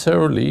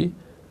necessarily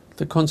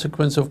the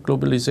consequence of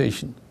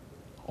globalization,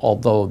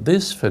 although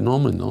this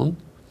phenomenon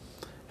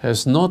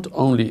has not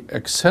only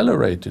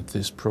accelerated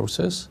this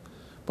process,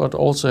 but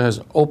also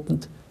has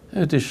opened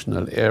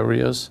additional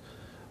areas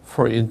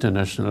for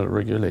international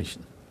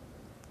regulation.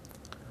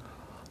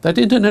 That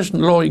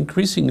international law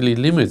increasingly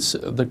limits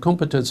the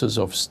competences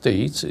of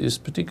states is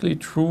particularly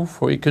true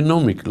for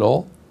economic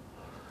law,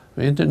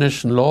 where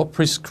international law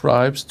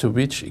prescribes to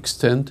which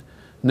extent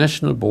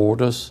national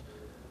borders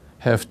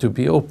have to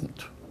be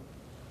opened.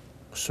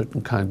 A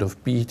certain kind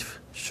of beef,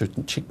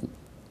 certain chicken.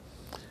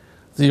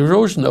 The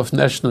erosion of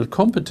national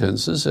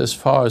competences as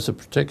far as the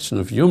protection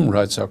of human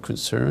rights are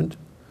concerned,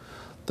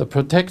 the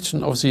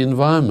protection of the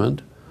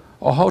environment,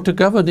 or how to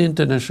govern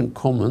international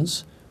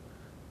commons,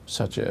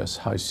 such as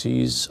high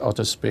seas,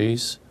 outer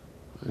space,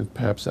 and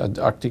perhaps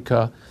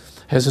Antarctica,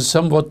 has a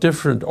somewhat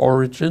different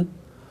origin,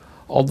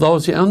 although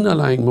the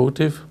underlying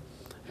motive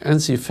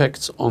and the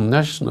effects on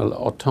national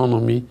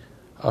autonomy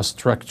are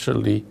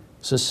structurally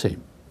the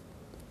same.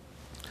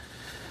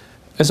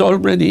 As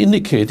already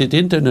indicated,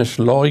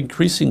 international law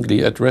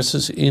increasingly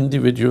addresses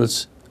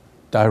individuals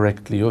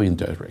directly or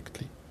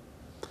indirectly.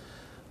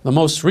 The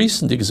most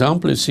recent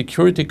example is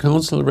Security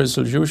Council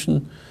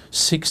Resolution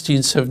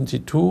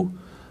 1672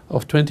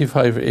 of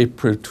 25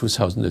 April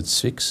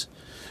 2006,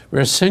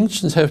 where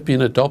sanctions have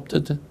been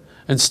adopted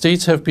and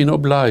states have been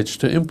obliged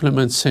to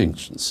implement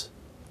sanctions.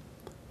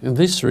 In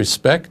this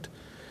respect,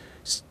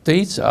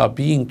 states are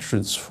being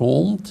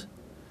transformed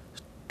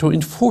to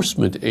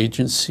enforcement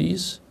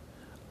agencies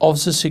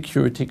of the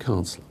Security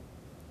Council.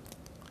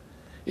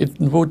 It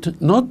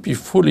would not be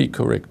fully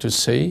correct to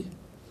say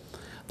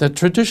that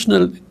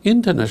traditional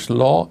international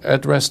law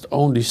addressed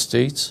only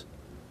states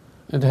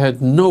and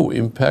had no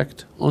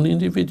impact on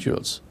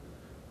individuals,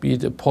 be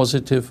it a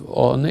positive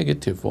or a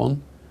negative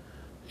one,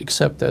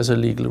 except as a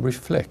legal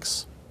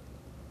reflex.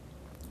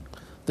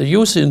 The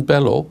jus in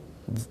bello,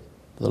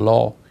 the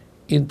law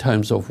in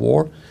times of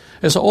war,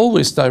 has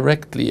always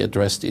directly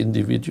addressed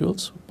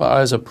individuals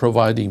by either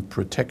providing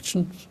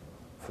protection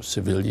for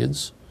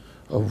civilians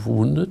of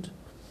wounded,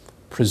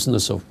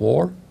 prisoners of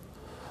war,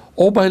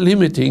 or by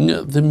limiting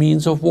the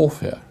means of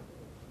warfare.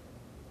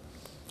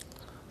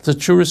 The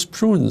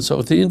jurisprudence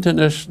of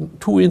the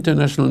two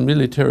international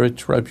military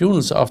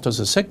tribunals after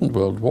the Second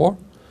World War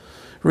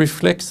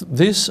reflects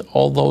this,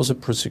 although the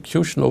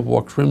prosecution of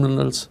war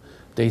criminals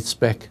dates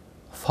back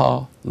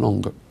far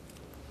longer.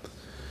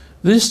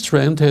 This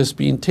trend has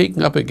been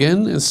taken up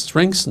again and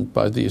strengthened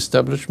by the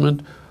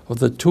establishment of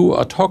the two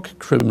ad hoc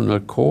criminal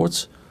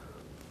courts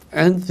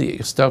and the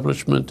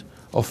establishment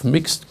of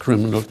mixed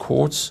criminal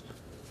courts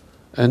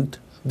and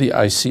the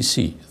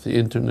ICC, the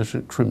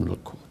International Criminal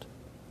Court.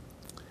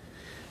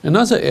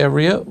 Another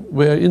area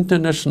where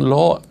international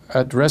law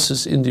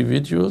addresses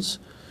individuals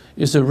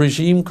is a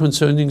regime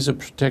concerning the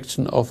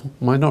protection of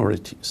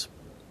minorities.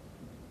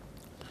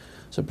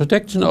 The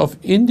protection of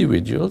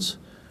individuals,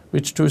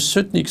 which to a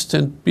certain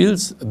extent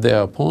builds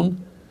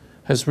thereupon,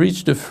 has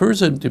reached a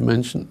further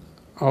dimension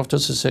after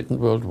the Second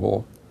World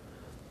War.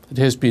 It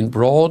has been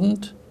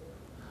broadened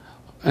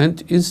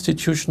and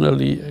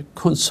institutionally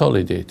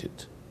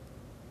consolidated.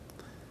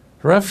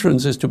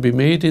 Reference is to be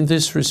made in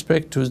this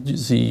respect to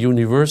the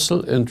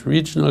universal and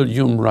regional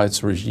human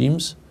rights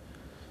regimes,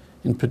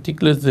 in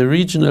particular the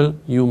regional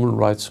human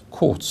rights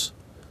courts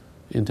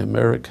in the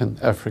American,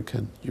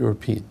 African,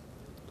 European.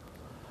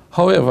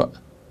 However,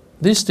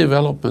 this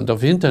development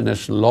of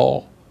international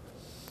law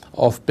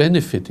of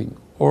benefiting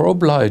or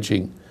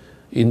obliging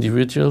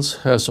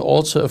individuals has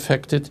also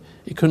affected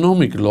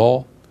economic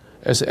law,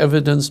 as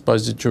evidenced by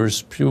the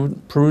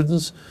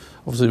jurisprudence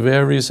of the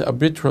various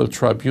arbitral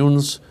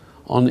tribunals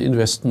on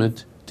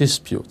investment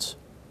disputes.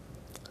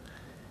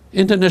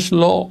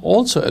 International law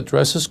also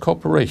addresses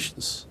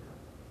corporations.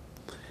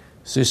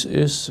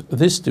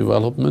 This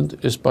development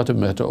is but a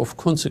matter of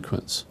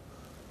consequence.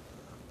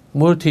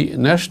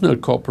 Multinational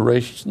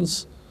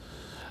corporations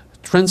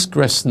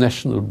transgress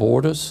national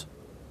borders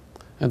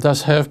and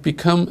thus have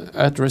become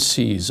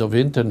addressees of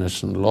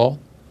international law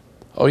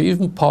or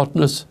even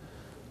partners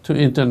to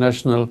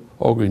international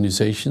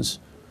organizations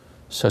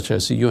such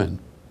as the UN.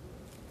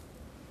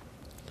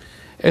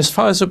 As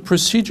far as the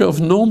procedure of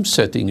norm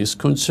setting is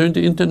concerned,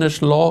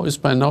 international law is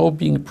by now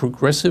being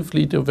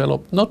progressively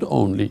developed not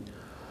only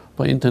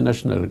by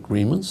international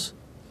agreements,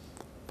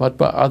 but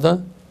by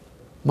other,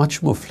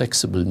 much more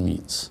flexible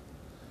means.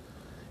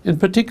 In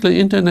particular,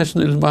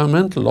 international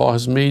environmental law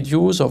has made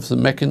use of the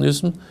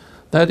mechanism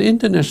that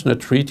international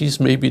treaties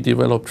may be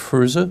developed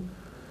further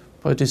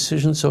by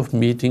decisions of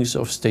meetings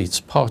of states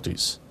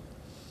parties.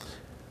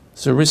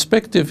 The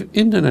respective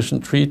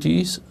international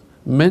treaties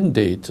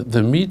mandate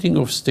the meeting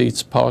of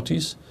states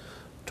parties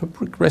to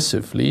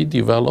progressively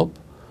develop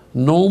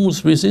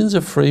norms within the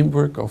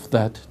framework of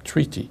that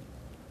treaty.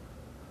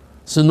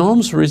 The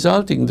norms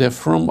resulting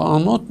therefrom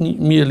are not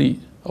merely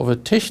of a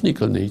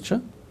technical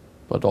nature,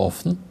 but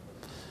often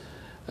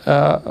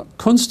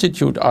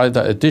constitute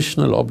either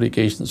additional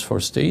obligations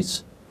for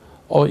states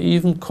or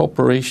even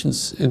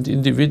corporations and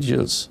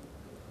individuals,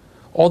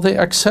 or they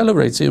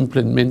accelerate the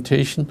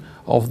implementation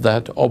of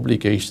that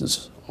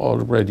obligations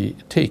already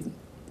taken.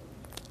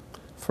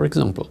 For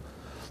example,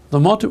 the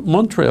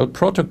Montreal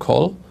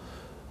Protocol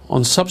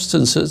on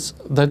substances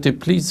that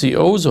deplete the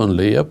ozone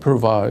layer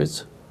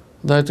provides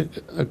that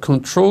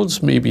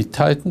controls may be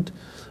tightened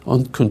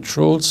on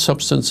controlled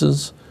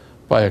substances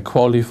by a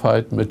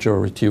qualified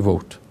majority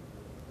vote.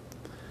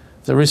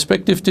 The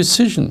respective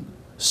decision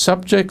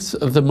subjects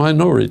the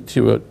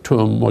minority to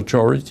a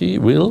majority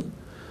will,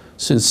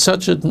 since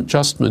such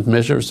adjustment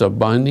measures are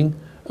binding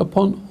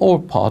upon all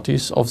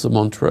parties of the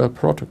Montreal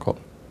Protocol.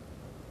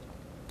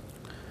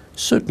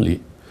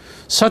 Certainly,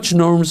 such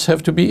norms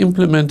have to be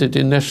implemented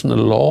in national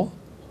law,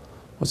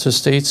 but the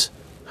states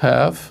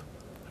have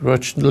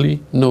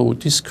virtually no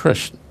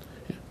discretion.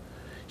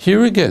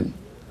 Here again,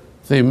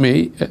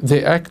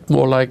 they act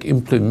more like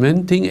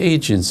implementing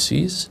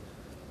agencies.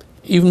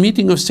 Even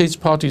meeting of states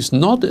parties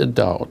not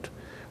endowed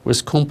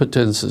with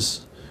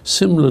competences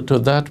similar to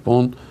that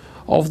one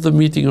of the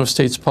meeting of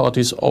states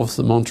parties of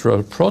the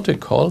Montreal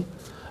Protocol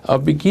are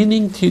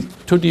beginning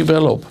to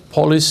develop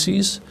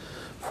policies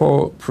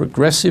for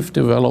progressive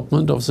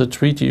development of the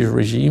treaty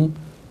regime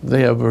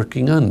they are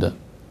working under.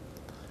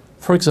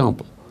 For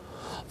example,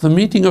 the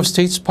meeting of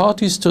states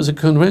parties to the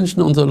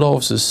Convention on the Law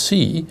of the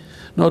Sea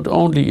not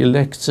only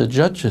elects the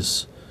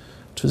judges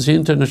to the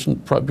International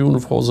Tribunal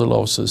for the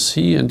Law of the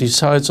Sea and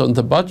decides on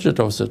the budget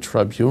of the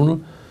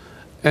tribunal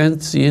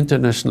and the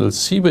International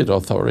Seabed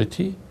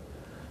Authority,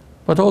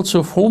 but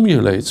also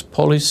formulates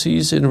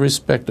policies in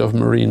respect of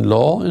marine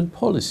law and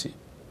policy.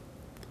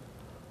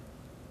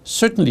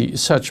 Certainly,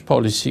 such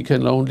policy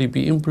can only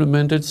be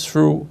implemented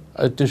through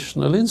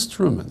additional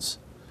instruments,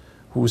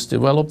 whose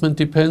development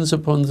depends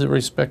upon the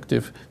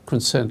respective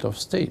consent of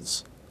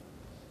states.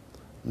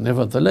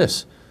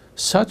 Nevertheless,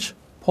 such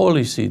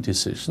policy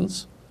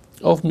decisions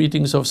of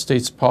meetings of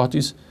states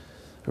parties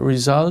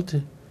result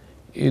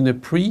in a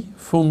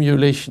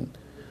pre-formulation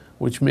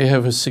which may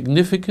have a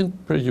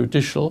significant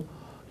prejudicial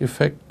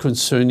effect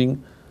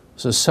concerning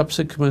the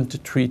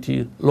subsequent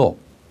treaty law.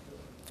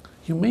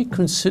 You may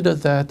consider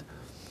that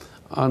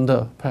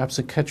under perhaps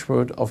a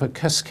catchword of a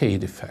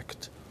cascade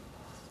effect.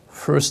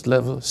 First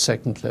level,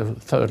 second level,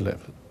 third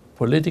level.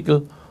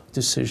 Political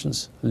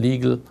decisions,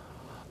 legal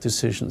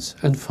decisions,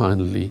 and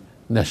finally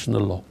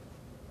national law.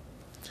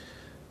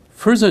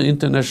 Further,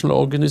 international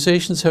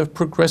organizations have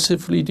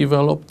progressively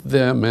developed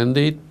their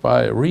mandate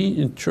by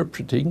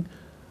reinterpreting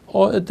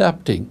or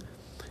adapting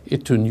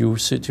it to new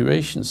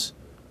situations.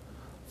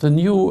 The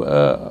new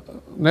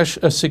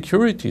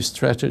security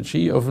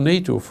strategy of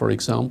NATO, for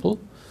example,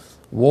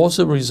 was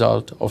a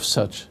result of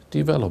such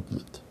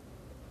development.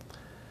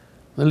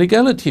 The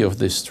legality of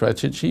this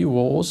strategy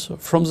was,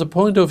 from the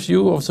point of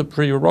view of the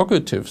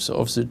prerogatives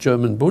of the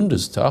German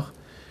Bundestag,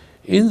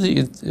 in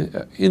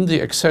the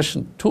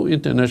accession to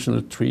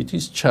international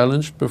treaties,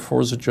 challenged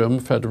before the German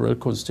Federal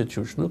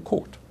Constitutional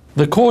Court.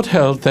 The court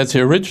held that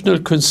the original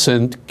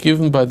consent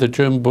given by the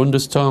German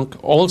Bundestag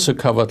also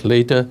covered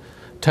later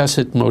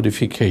tacit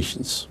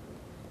modifications.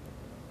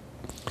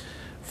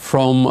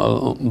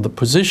 From the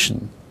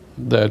position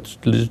that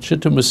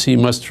legitimacy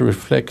must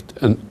reflect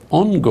an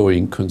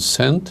ongoing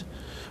consent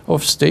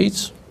of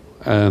states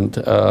and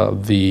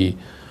the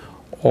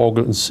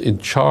organs in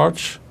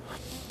charge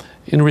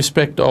in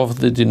respect of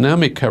the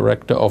dynamic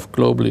character of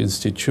global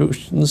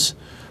institutions,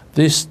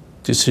 this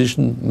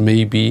decision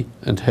may be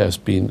and has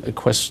been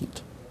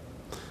questioned.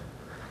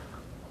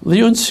 The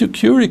UN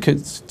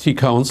Security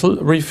Council,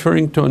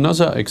 referring to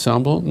another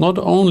example, not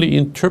only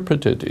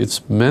interpreted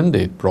its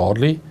mandate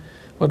broadly,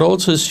 but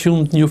also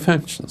assumed new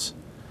functions.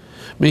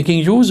 Making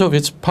use of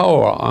its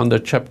power under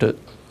Chapter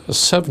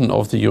 7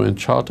 of the UN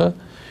Charter,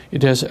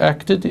 it has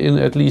acted in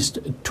at least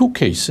 2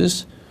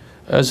 cases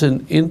as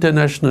an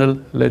international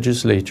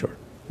legislator,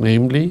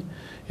 namely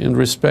in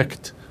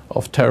respect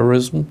of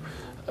terrorism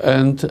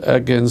and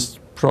against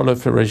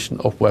proliferation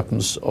of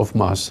weapons of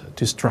mass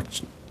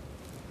destruction.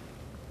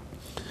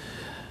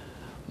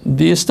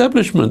 The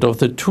establishment of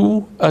the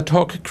 2 ad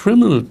hoc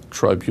criminal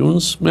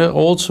tribunals may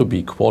also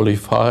be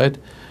qualified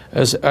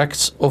as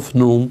acts of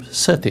norm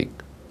setting.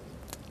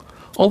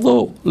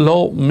 Although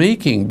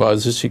law-making by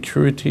the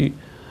Security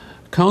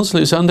Council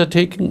is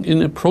undertaken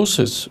in a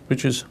process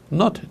which is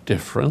not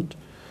different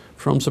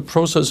from the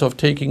process of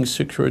taking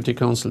Security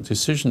Council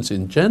decisions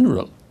in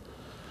general,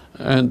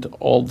 and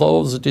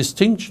although the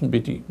distinction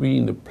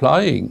between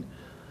applying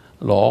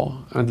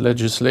law and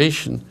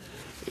legislation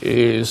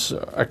is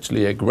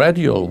actually a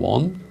gradual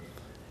one,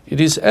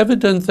 it is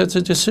evident that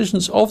the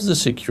decisions of the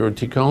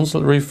Security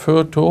Council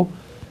referred to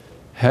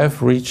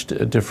have reached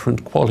a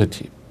different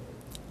quality.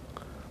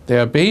 They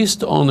are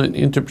based on an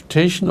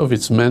interpretation of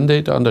its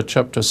mandate under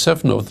Chapter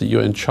 7 of the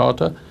UN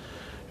Charter,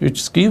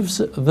 which gives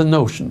the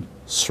notion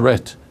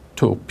threat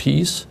to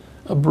peace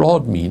a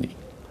broad meaning.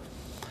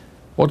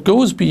 What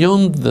goes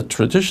beyond the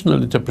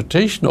traditional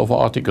interpretation of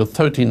Article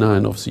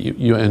 39 of the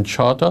UN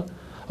Charter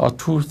are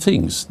 2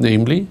 things,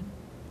 namely,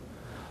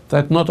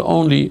 that not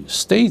only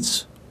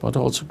states but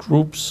also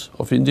groups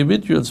of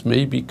individuals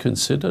may be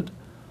considered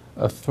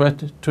a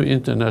threat to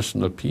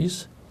international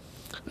peace,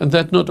 and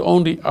that not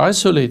only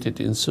isolated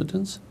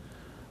incidents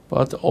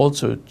but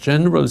also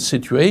general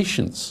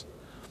situations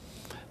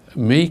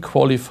may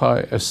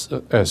qualify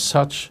as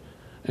such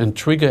and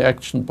trigger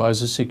action by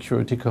the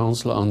Security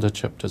Council under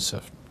Chapter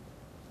 7.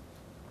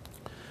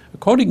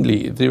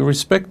 Accordingly, the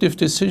respective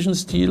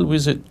decisions deal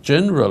with a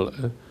general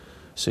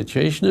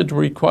situation and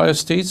require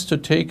states to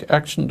take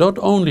action not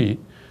only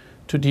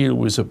to deal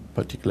with a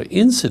particular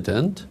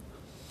incident,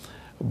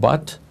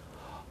 but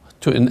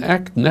to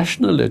enact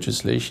national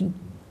legislation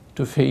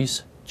to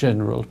face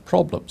general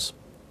problems,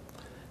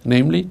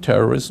 namely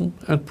terrorism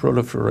and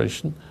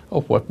proliferation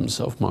of weapons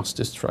of mass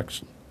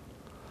destruction.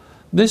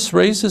 This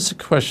raises the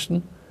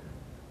question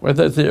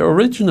whether the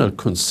original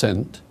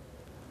consent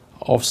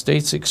of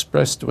states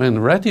expressed when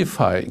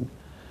ratifying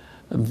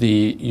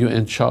the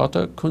UN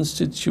Charter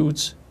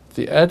constitutes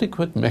the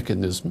adequate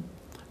mechanism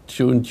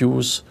to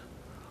induce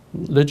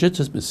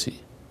legitimacy.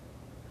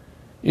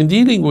 In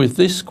dealing with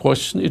this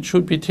question, it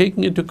should be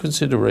taken into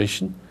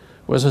consideration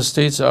whether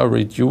states are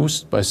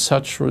reduced by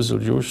such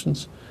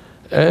resolutions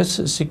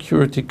as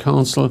Security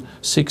Council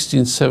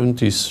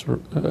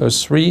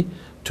 1673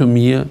 to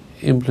mere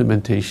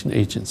implementation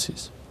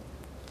agencies.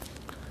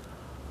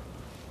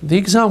 The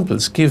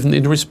examples given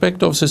in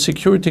respect of the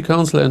Security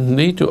Council and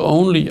NATO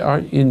only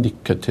are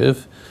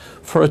indicative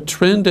for a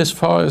trend as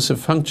far as the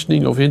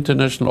functioning of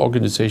international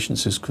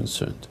organizations is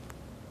concerned.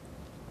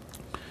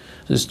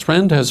 This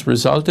trend has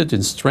resulted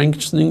in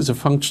strengthening the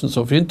functions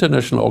of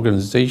international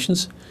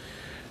organizations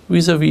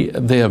vis-à-vis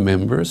their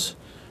members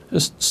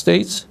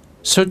states.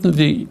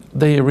 Certainly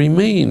they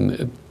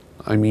remain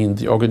I mean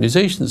the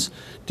organizations,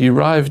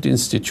 derived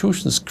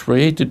institutions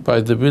created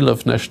by the will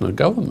of national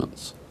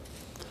governments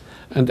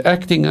and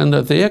acting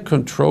under their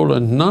control,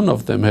 and none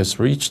of them has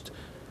reached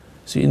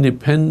the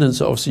independence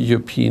of the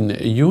European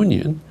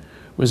Union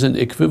with an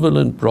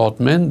equivalent broad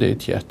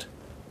mandate yet.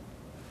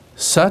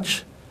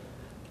 Such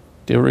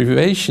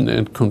derivation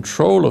and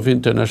control of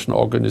international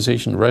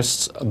organization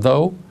rests,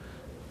 though,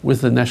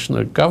 with the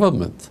national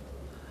government,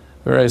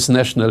 whereas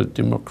national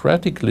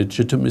democratic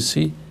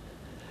legitimacy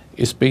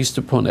is based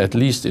upon, at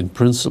least in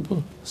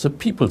principle, the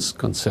people's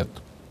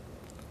consent.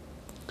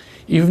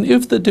 Even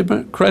if the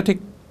democratic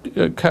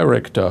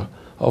character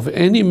of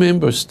any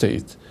member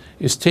state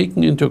is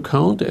taken into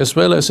account, as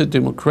well as the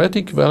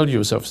democratic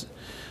values,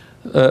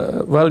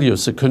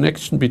 the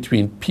connection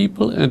between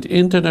people and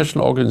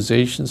international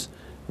organizations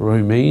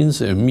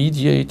remains a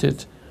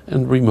mediated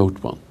and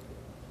remote one.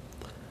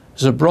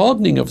 The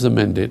broadening of the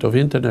mandate of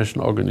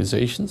international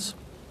organizations,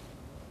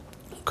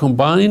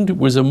 combined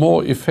with a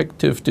more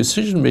effective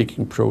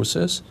decision-making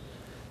process,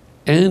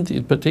 and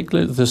in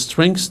particular the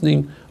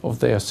strengthening of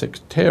their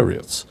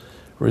secretariats,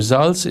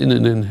 results in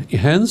an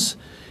enhanced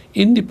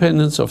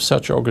independence of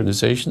such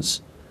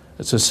organizations,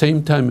 at the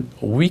same time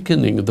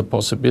weakening the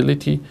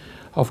possibility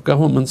of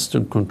governments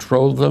to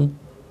control them,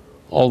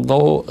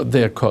 although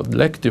their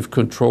collective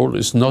control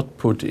is not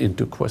put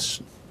into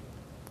question.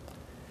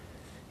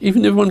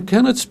 Even if one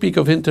cannot speak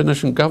of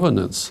international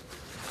governance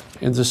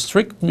in the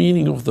strict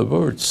meaning of the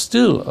word,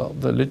 still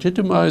the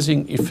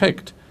legitimizing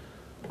effect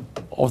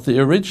of the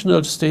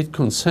original state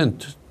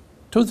consent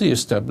to the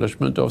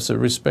establishment of the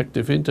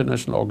respective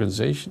international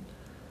organization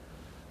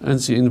and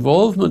the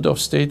involvement of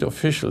state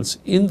officials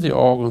in the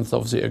organs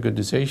of the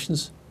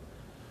organizations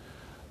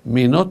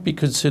may not be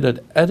considered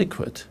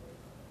adequate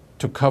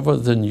to cover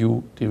the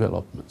new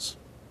developments.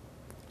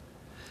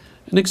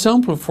 An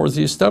example for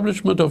the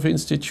establishment of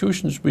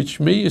institutions which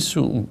may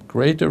assume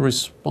greater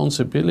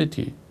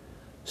responsibility,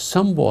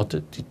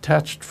 somewhat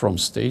detached from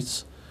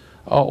states,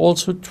 are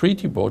also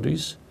treaty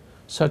bodies,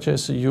 such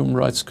as the Human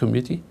Rights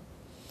Committee,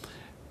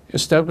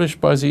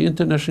 established by the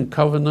International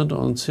Covenant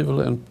on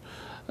Civil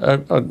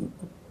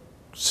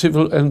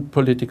and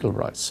Political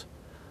Rights.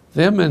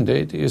 Their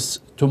mandate is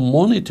to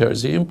monitor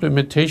the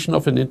implementation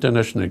of an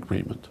international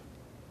agreement.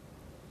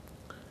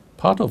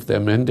 Part of their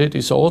mandate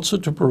is also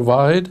to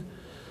provide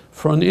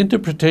for an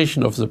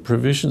interpretation of the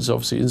provisions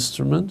of the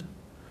instrument,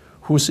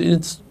 whose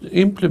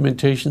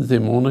implementation they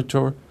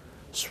monitor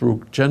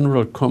through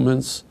general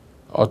comments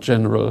or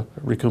general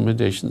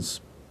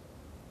recommendations.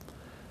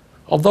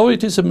 Although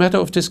it is a matter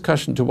of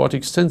discussion to what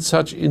extent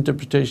such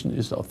interpretation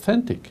is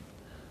authentic,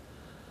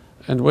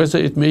 and whether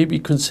it may be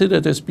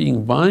considered as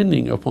being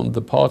binding upon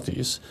the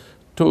parties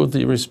to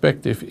the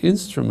respective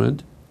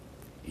instrument,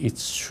 it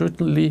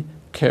certainly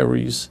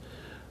carries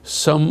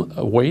some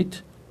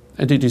weight,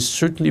 and it is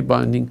certainly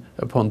binding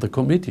upon the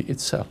committee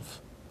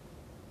itself.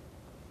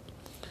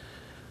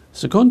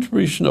 The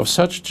contribution of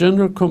such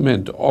general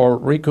comment or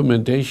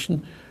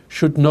recommendation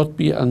should not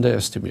be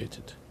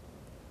underestimated.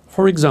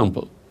 For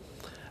example,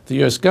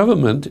 the US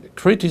government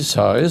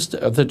criticized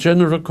the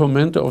general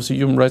comment of the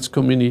Human Rights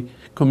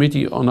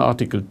Committee on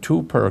Article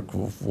 2,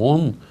 Paragraph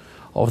 1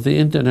 of the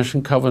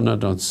International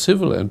Covenant on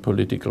Civil and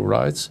Political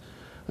Rights,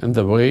 and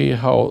the way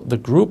how the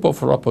group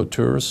of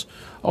rapporteurs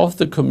of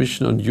the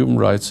Commission on Human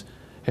Rights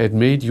had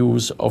made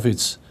use of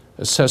its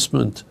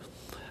assessment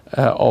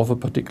of a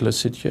particular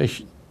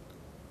situation.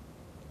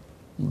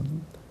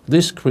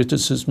 This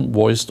criticism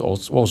was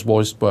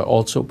voiced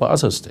also by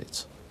other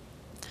states.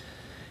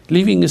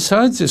 Leaving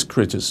aside this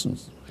criticism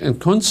and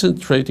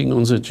concentrating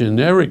on the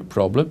generic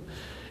problem,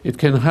 it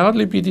can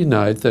hardly be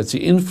denied that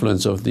the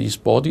influence of these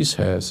bodies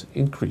has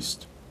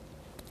increased.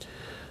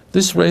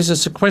 This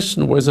raises the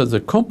question whether the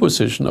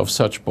composition of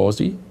such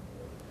body,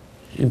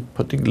 in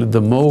particular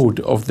the mode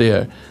of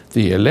the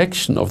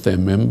election of their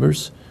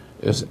members,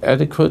 is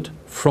adequate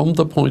from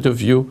the point of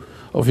view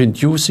of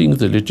inducing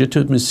the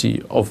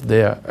legitimacy of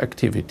their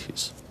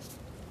activities.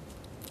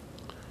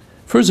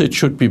 Further, it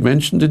should be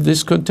mentioned in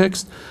this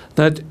context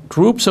that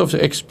groups of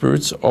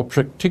experts or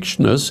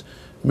practitioners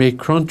may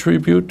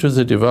contribute to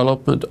the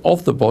development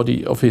of the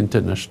body of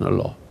international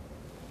law.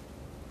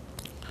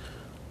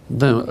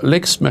 The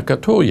Lex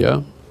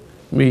Mercatoria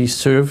may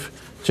serve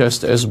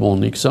just as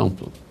one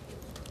example.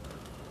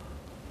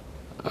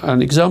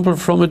 An example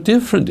from a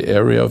different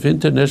area of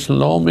international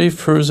law may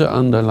further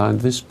underline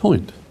this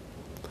point.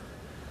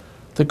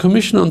 The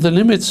Commission on the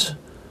Limits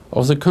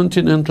of the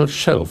Continental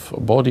Shelf, a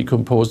body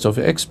composed of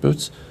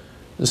experts,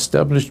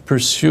 established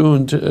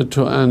pursuant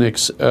to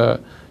Annex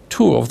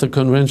 2 of the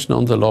Convention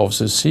on the Law of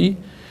the Sea,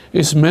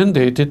 is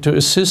mandated to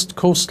assist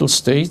coastal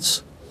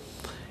states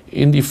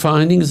in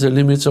defining the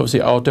limits of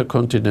the outer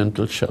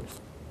continental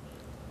shelf.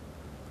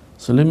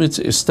 The limits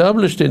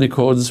established in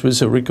accordance with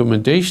the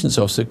recommendations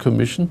of the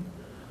Commission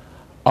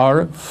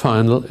are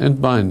final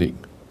and binding.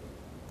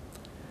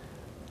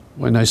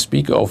 When I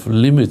speak of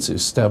limits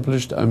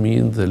established, I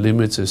mean the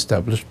limits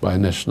established by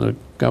national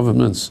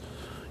governments,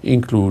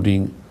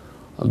 including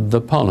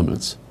the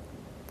parliaments.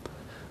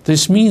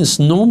 This means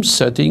norm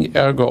setting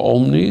ergo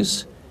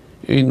omnes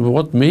in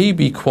what may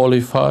be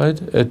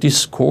qualified a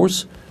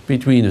discourse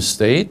between a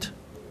state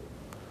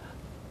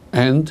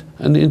and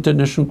an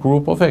international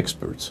group of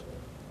experts,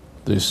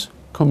 this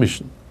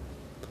commission.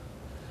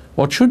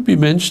 What should be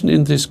mentioned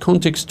in this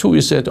context too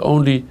is that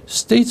only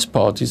states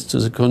parties to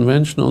the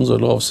Convention on the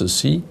Law of the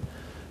Sea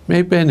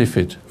may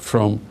benefit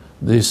from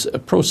this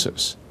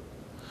process.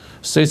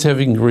 States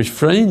having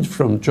refrained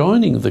from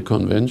joining the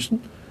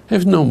Convention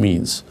have no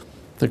means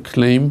to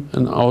claim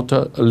an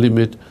outer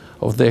limit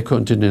of their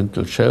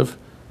continental shelf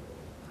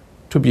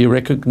to be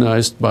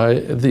recognized by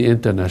the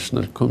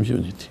international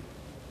community.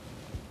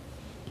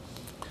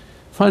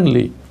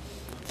 Finally,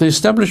 the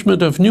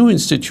establishment of new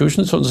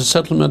institutions on the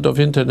settlement of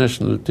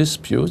international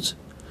disputes,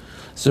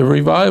 the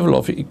revival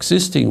of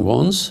existing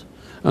ones,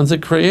 and the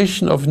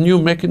creation of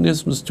new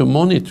mechanisms to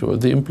monitor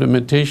the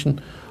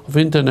implementation of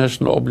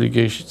international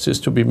obligations is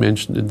to be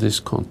mentioned in this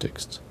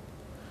context.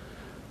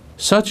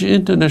 Such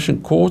international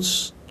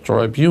courts,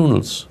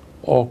 tribunals,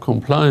 or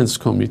compliance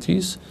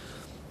committees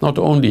not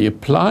only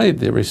apply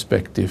the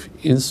respective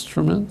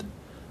instrument,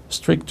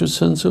 stricto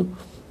sensu,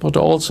 but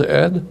also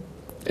add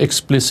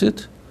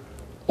explicit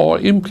or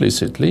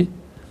implicitly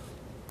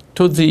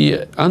to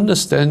the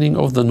understanding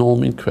of the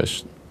norm in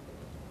question.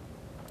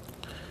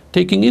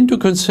 Taking into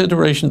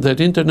consideration that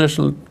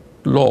international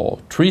law,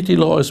 treaty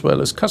law as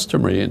well as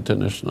customary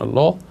international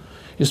law,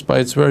 is by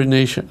its very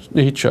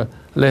nature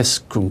less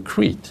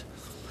concrete,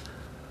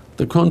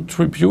 the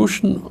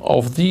contribution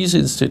of these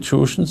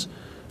institutions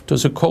to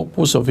the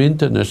corpus of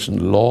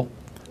international law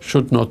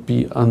should not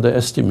be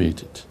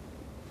underestimated.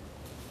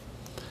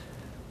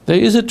 There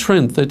is a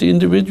trend that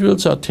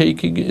individuals are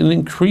taking an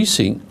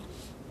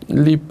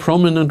increasingly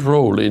prominent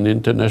role in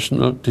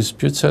international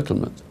dispute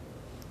settlement.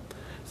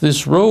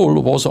 This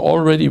role was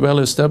already well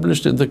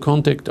established in the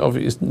context of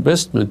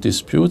investment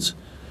disputes,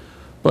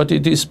 but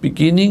it is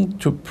beginning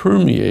to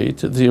permeate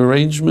the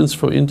arrangements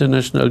for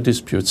international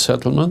dispute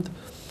settlement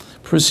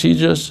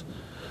procedures.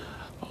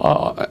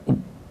 The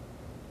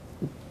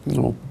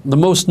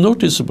most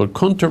noticeable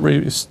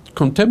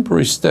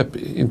contemporary step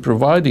in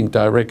providing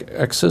direct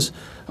access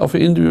of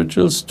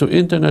individuals to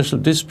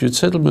international dispute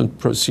settlement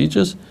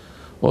procedures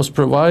was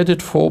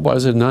provided for by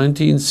the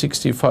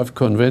 1965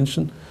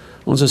 Convention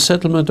on the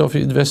Settlement of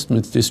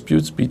Investment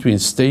Disputes between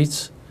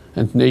states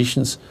and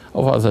nations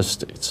of other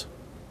states.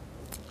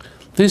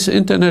 This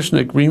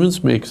international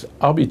agreement makes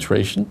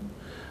arbitration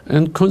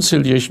and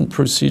conciliation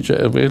procedure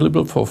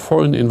available for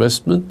foreign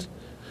investment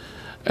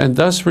and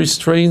thus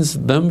restrains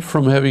them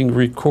from having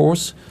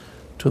recourse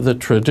to the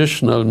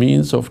traditional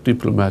means of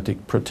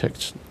diplomatic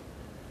protection.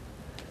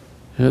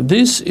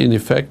 This, in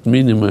effect,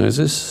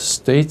 minimizes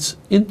states'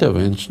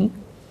 intervention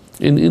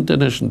in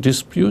international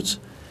disputes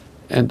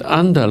and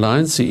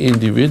underlines the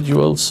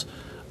individual's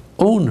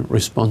own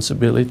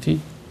responsibility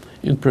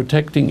in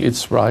protecting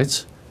its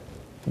rights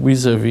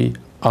vis-à-vis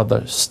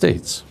other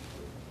states.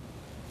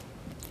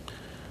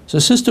 The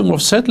system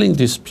of settling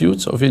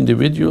disputes of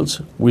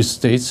individuals with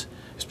states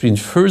has been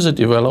further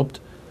developed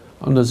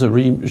under the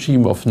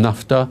regime of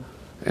NAFTA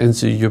and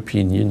the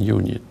European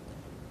Union.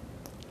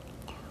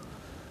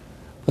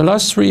 The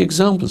last three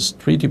examples,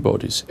 treaty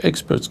bodies,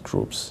 experts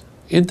groups,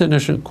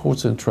 international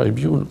courts and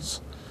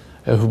tribunals,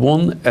 have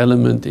one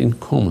element in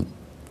common.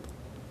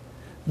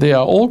 They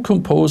are all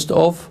composed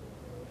of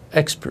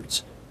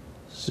experts.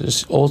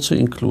 This also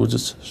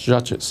includes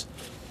judges.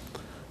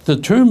 The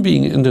term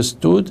being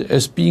understood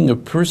as being a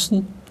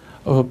person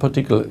of a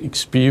particular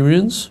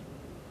experience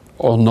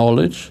or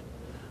knowledge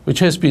which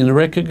has been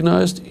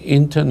recognized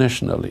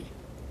internationally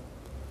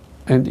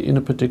and in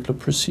a particular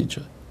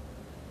procedure.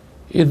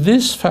 In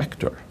this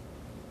factor,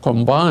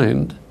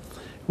 combined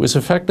with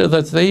the factor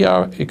that they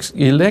are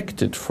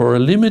elected for a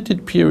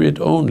limited period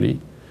only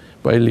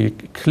by a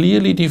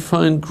clearly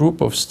defined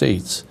group of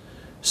states,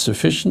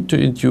 sufficient to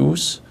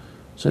induce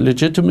the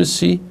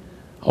legitimacy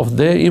of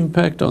their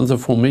impact on the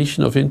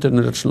formation of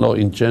international law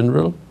in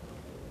general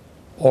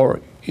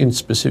or in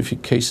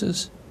specific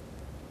cases?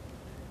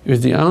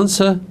 If the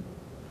answer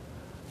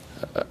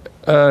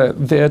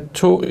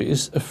thereto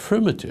is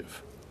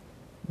affirmative,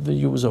 the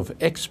use of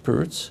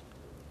experts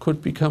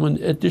could become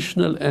an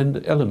additional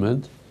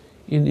element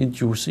in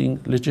inducing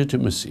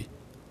legitimacy.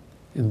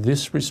 In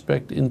this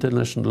respect,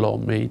 international law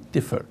may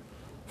differ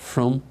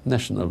from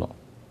national law.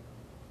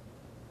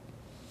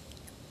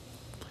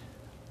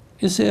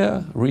 Is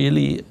there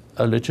really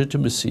a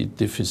legitimacy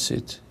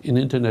deficit in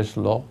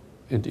international law?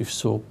 And if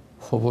so,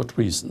 for what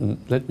reason?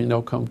 Let me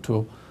now come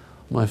to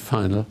my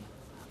final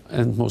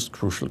and most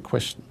crucial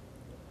question.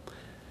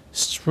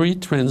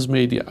 Street trends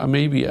may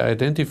be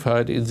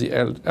identified in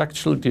the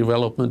actual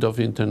development of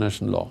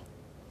international law.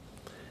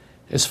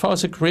 As far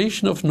as the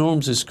creation of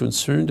norms is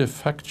concerned, a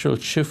factual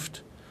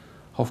shift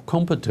of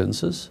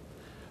competences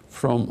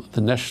from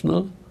the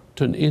national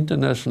to an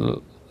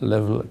international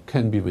level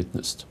can be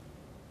witnessed.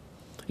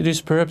 It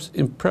is perhaps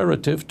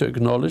imperative to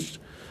acknowledge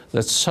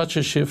that such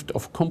a shift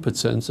of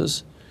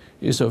competences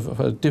is of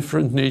a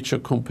different nature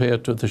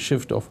compared to the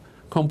shift of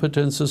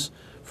competences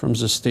from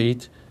the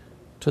state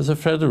to the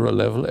federal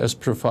level as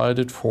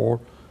provided for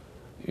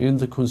in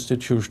the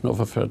constitution of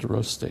a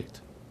federal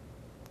state.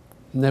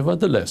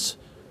 Nevertheless,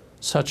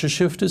 such a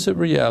shift is a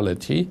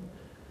reality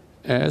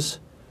as,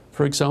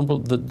 for example,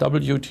 the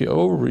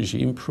WTO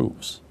regime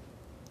proves.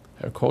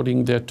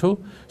 According thereto,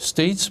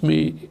 states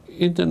may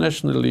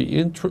nationally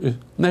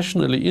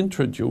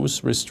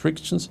introduce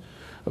restrictions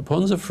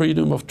upon the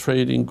freedom of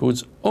trade in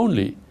goods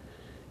only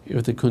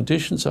if the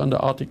conditions under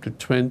Article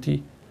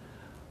 20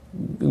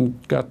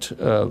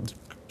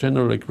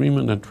 General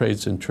Agreement on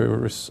Trades and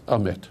Tourists are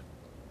met.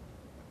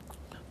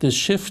 This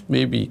shift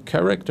may be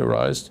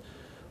characterized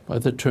by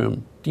the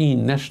term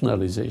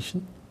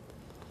denationalization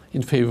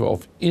in favor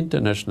of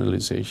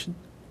internationalization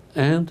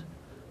and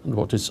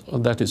what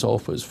is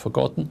always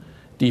forgotten,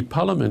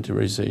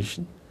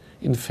 deparliamentarization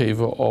in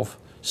favor of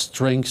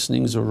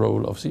strengthening the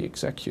role of the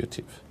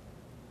executive.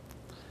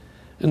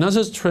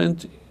 Another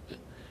trend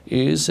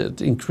is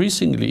that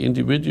increasingly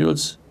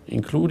individuals,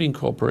 including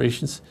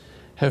corporations,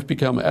 have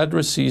become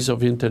addressees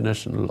of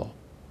international law.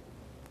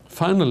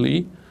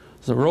 Finally,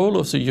 the role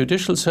of the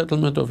judicial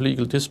settlement of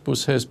legal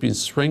disputes has been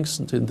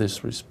strengthened in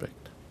this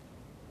respect.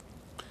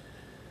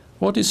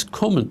 What is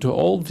common to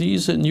all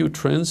these new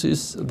trends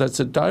is that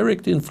the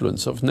direct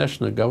influence of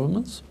national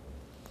governments,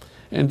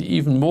 and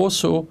even more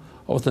so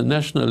of the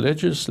national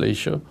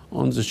legislature,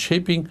 on the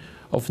shaping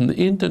of an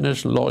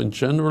international law in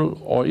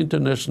general or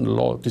international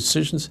law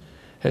decisions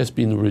has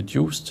been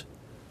reduced,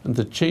 and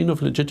the chain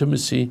of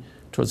legitimacy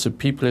towards the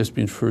people has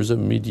been further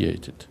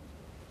mediated.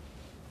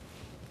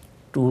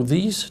 Do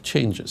these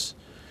changes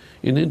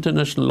in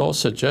international law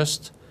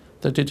suggest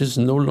that it is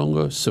no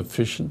longer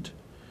sufficient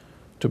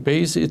to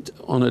base it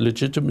on a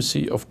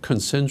legitimacy of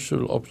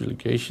consensual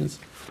obligations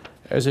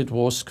as it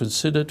was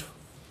considered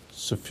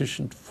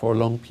sufficient for a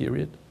long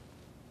period?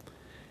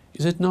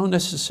 Is it now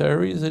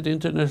necessary that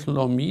international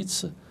law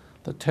meets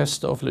the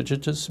test of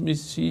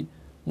legitimacy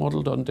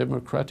modeled on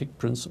democratic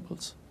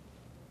principles?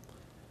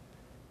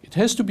 It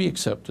has to be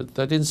accepted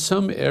that in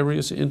some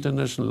areas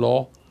international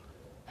law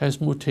has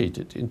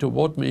mutated into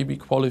what may be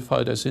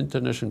qualified as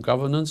international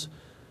governance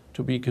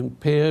to be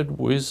compared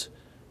with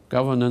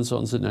governance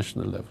on the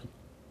national level.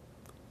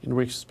 In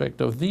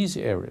respect of these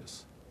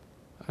areas,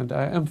 and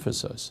I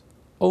emphasize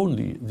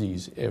only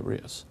these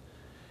areas,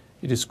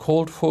 it is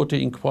called for to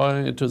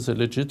inquire into the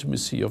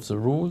legitimacy of the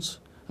rules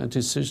and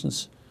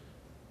decisions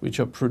which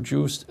are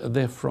produced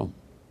therefrom.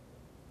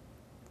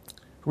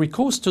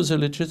 Recourse to the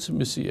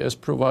legitimacy as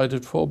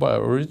provided for by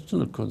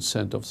original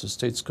consent of the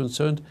states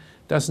concerned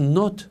does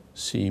not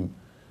seem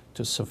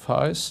to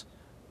suffice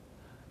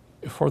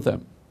for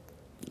them.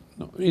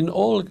 In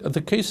all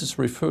the cases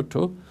referred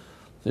to,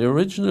 the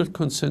original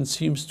consent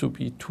seems to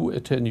be too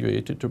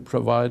attenuated to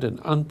provide an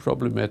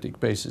unproblematic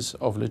basis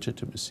of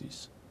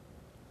legitimacies.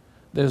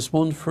 There is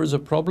one further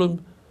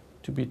problem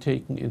to be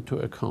taken into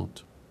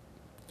account.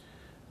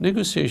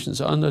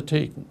 Negotiations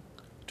undertaken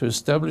to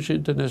establish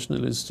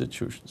international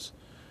institutions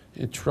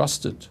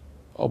entrusted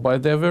or by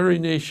their very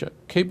nature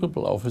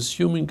capable of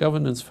assuming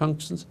governance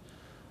functions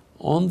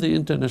on the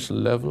international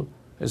level,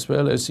 as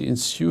well as the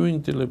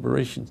ensuing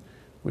deliberations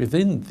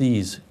within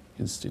these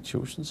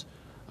institutions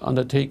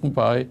undertaken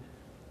by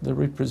the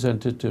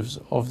representatives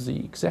of the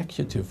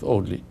executive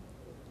only.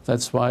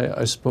 That's why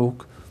I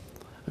spoke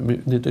a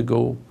minute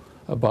ago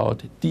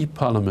about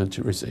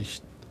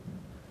deparliamentarization.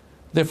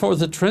 Therefore,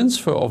 the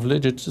transfer of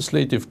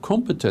legislative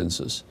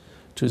competences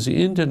to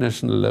the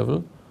international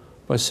level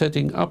by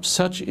setting up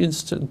such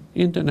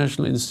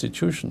international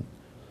institution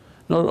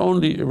not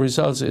only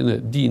results in a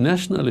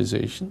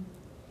denationalization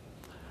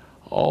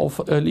of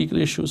legal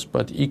issues,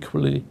 but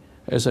equally,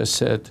 as I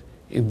said,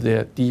 in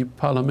their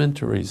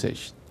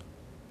deparliamentarization.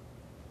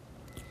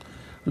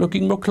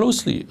 Looking more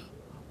closely,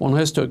 one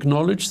has to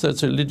acknowledge that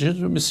the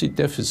legitimacy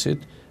deficit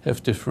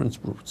have different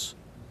roots.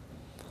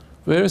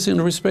 Whereas in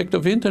respect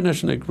of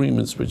international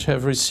agreements which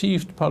have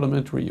received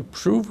parliamentary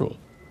approval,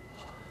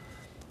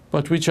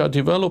 but which are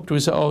developed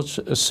without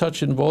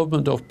such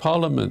involvement of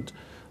Parliament,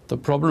 the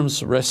problem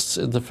rests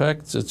in the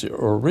fact that the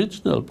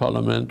original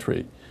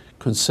parliamentary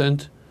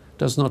consent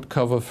does not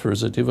cover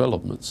further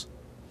developments.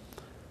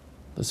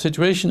 The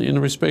situation in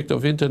respect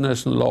of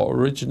international law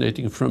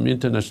originating from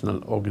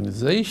international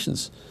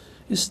organizations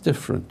is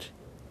different.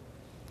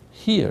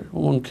 Here,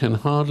 one can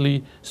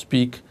hardly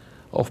speak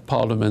of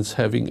parliaments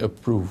having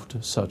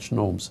approved such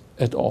norms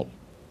at all.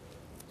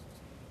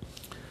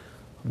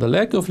 The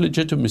lack of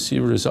legitimacy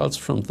results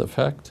from the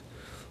fact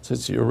that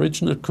the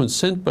original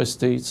consent by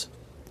states,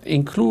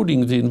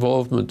 including the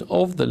involvement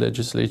of the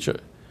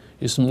legislature,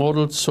 is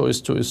modeled so as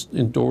to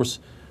endorse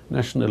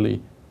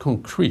nationally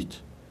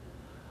concrete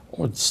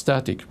or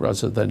static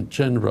rather than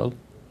general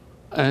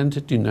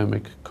and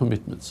dynamic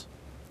commitments.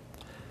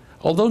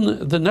 Although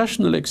the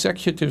national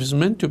executive is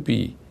meant to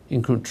be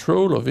in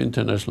control of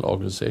international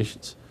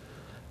organizations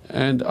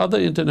and other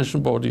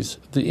international bodies,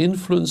 the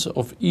influence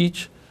of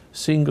each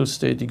single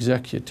state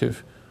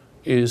executive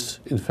is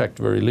in fact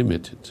very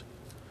limited.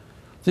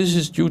 This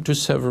is due to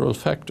several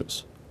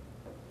factors.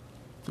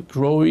 The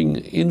growing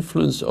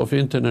influence of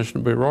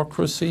international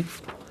bureaucracy,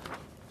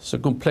 the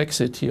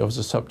complexity of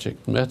the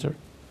subject matter,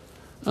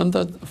 and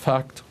the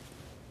fact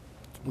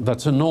that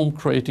the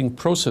norm-creating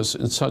process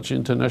in such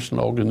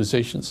international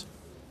organizations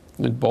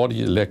and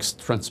bodies lacks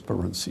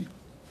transparency.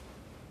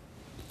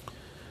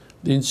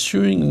 The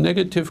ensuing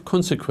negative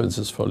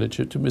consequences for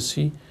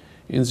legitimacy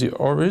in the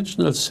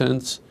original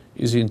sense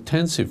is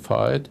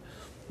intensified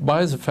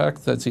by the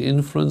fact that the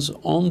influence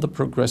on the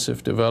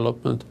progressive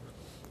development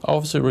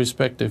of the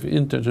respective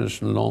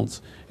international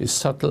norms is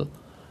subtle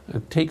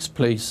and takes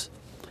place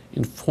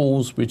in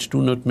forms which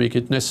do not make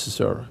it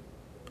necessary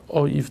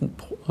or even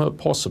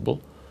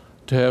possible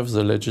to have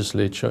the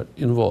legislature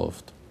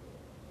involved.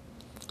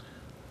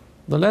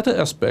 The latter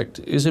aspect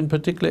is in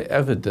particular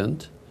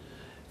evident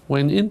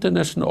when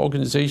international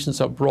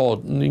organizations are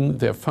broadening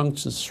their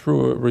functions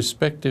through a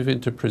respective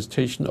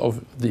interpretation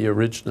of the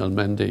original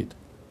mandate.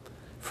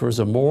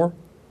 Furthermore,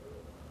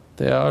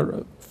 there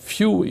are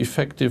few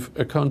effective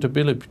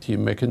accountability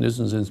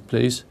mechanisms in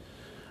place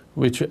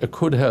which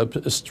could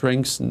help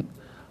strengthen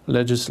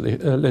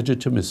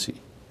legitimacy.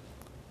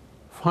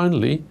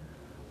 Finally,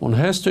 one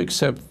has to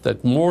accept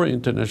that more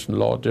international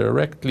law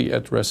directly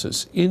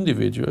addresses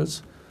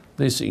individuals.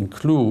 This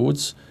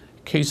includes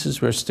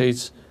cases where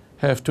states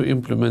have to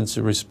implement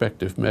the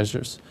respective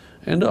measures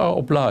and are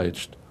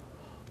obliged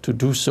to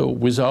do so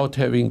without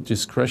having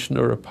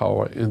discretionary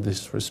power in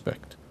this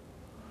respect,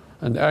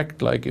 and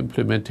act like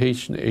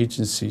implementation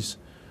agencies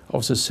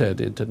of the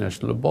said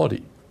international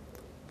body.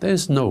 There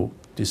is no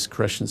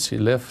discretion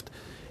left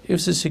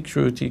if the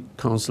Security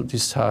Council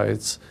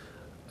decides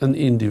an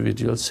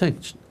individual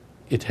sanction.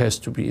 It has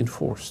to be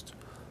enforced.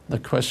 The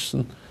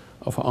question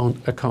of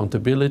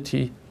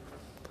accountability,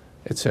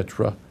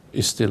 etc.,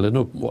 is still an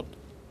open one.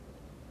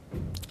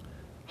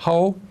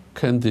 How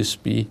can this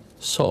be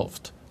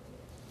solved?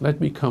 Let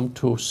me come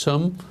to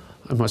some,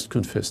 I must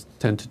confess,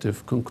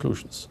 tentative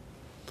conclusions.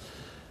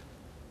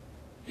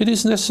 It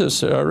is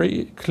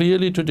necessary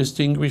clearly to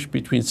distinguish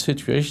between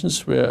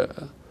situations where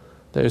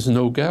there is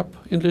no gap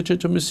in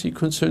legitimacy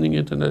concerning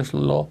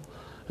international law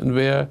and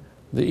where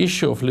the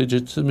issue of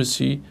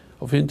legitimacy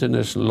of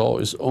international law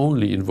is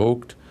only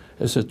invoked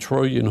as a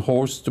Trojan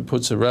horse to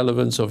put the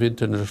relevance of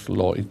international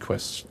law in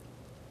question.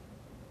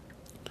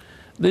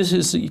 This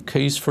is the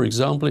case, for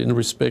example, in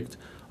respect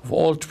of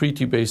all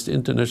treaty-based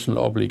international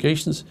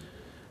obligations,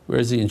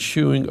 where the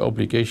ensuing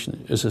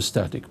obligation is a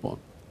static one.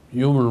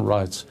 Human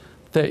rights,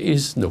 there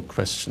is no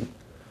question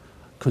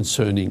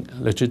concerning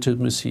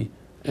legitimacy,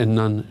 and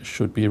none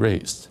should be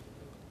raised.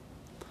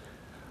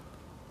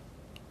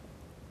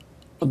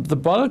 The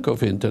bulk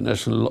of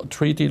international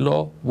treaty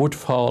law would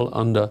fall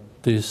under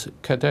this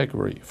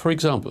category. For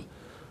example,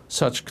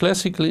 such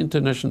classical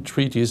international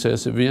treaties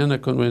as the Vienna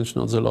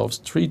Convention on the Law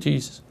of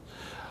Treaties,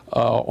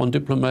 on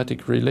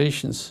diplomatic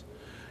relations,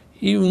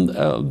 even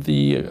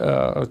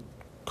the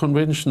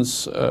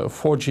conventions,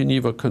 for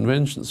Geneva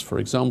Conventions, for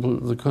example,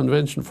 the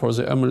Convention for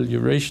the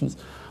Amelioration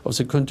of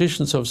the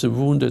Conditions of the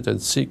Wounded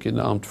and Sick in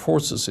Armed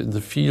Forces in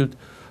the Field,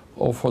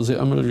 or for the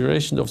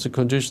amelioration of the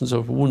conditions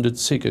of wounded,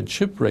 sick and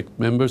shipwrecked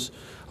members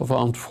of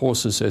armed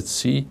forces at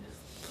sea,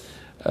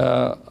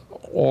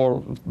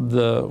 or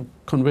the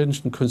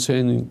Convention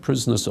concerning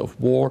prisoners of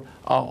war,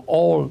 are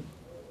all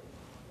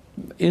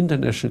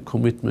international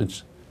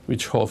commitments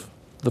which have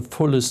the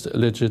fullest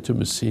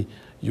legitimacy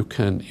you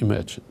can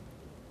imagine.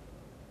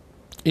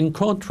 In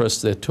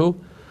contrast thereto,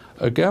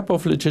 a gap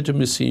of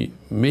legitimacy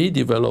may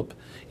develop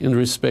in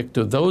respect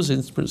to those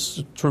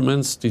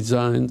instruments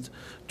designed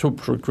to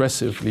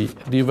progressively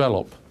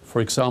develop,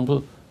 for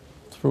example,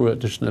 through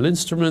additional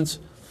instruments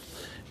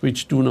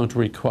which do not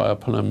require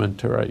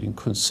parliamentary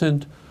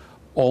consent,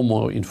 or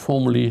more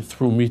informally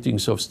through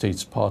meetings of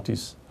states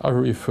parties. I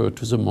refer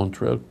to the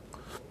Montreal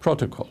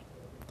Protocol.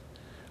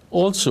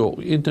 Also,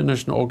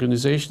 international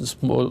organizations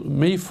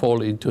may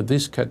fall into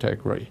this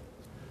category.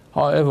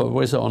 However,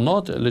 whether or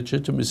not a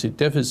legitimacy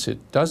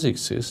deficit does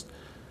exist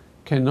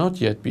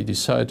cannot yet be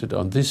decided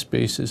on this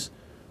basis,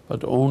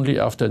 but only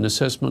after an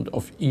assessment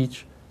of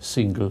each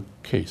single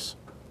case.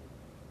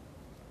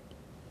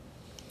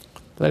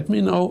 Let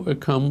me now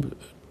come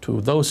to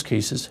those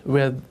cases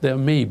where there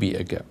may be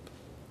a gap.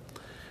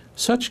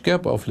 Such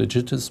gap of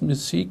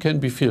legitimacy can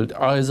be filled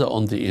either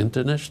on the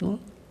international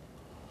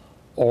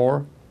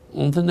or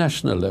on the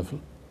national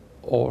level,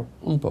 or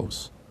on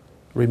both.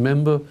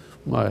 Remember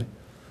my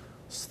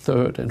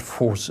third and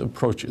fourth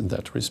approach in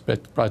that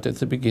respect right at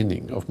the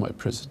beginning of my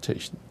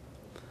presentation.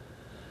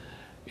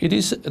 It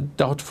is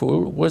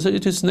doubtful whether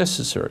it is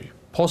necessary,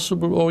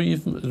 possible or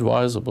even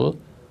advisable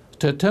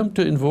to attempt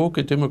to invoke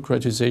a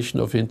democratization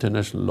of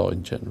international law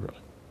in general.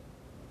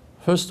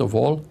 First of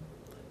all,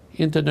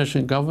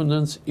 international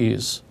governance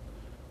is,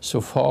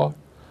 so far,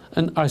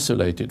 an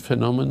isolated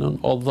phenomenon,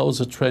 although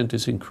the trend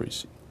is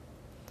increasing.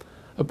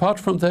 Apart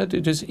from that,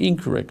 it is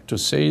incorrect to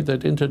say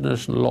that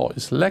international law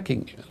is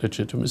lacking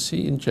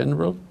legitimacy in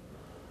general.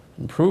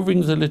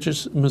 Improving the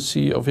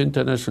legitimacy of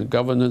international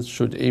governance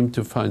should aim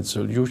to find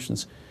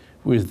solutions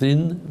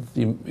within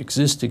the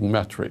existing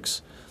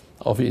matrix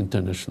of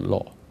international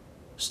law: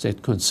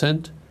 state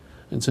consent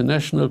and the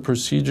national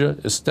procedure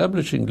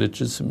establishing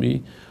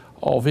legitimacy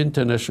of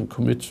international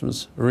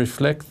commitments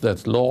reflect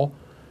that law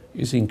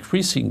is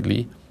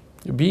increasingly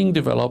being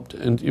developed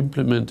and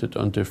implemented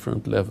on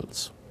different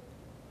levels.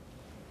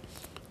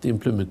 The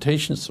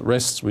implementation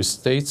rests with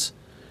states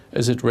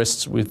as it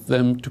rests with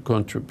them to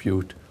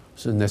contribute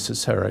the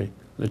necessary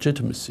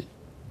legitimacy.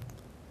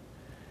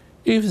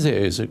 If there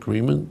is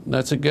agreement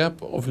that the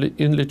gap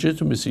in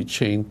legitimacy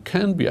chain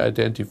can be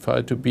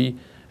identified to be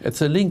at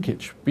the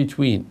linkage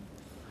between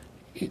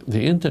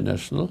the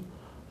international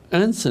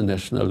and the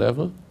national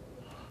level,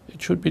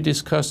 it should be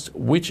discussed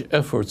which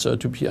efforts are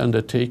to be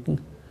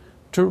undertaken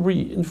to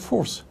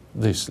reinforce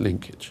this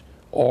linkage,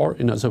 or,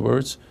 in other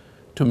words,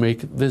 to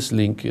make this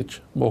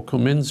linkage more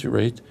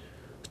commensurate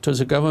to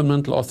the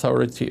governmental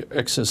authority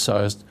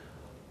exercised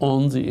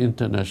on the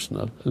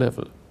international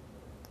level.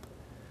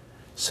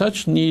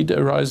 Such need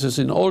arises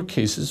in all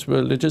cases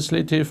where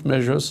legislative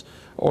measures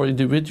or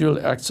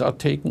individual acts are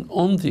taken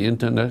on the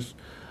internet,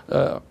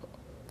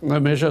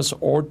 measures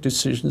or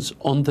decisions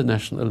on the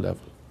national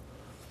level.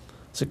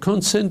 The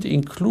consent,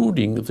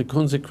 including the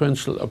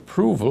consequential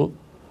approval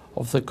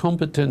of the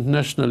competent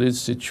national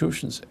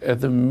institutions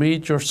as the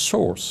major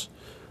source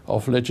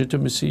of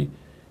legitimacy,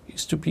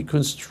 is to be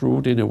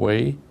construed in a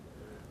way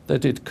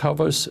that it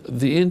covers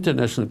the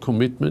international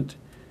commitment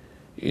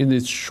in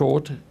its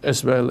short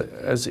as well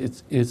as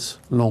its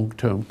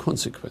long-term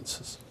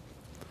consequences.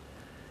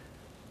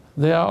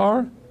 There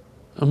are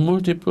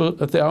multiple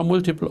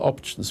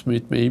options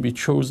which may be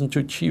chosen to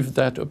achieve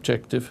that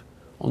objective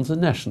on the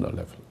national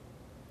level.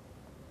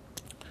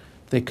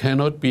 They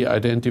cannot be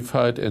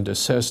identified and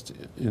assessed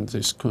in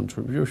this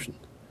contribution.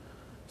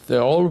 They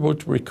all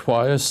would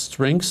require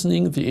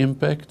strengthening the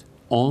impact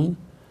on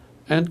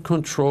and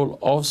control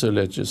of the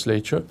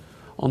legislature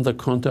on the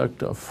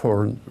conduct of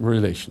foreign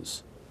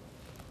relations.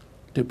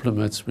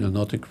 Diplomats will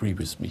not agree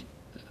with me.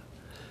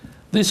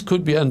 This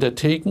could be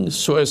undertaken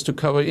so as to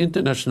cover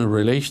international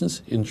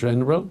relations in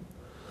general,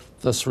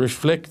 thus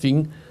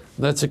reflecting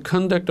that the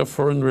conduct of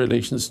foreign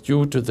relations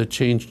due to the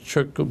changed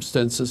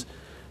circumstances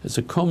is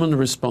a common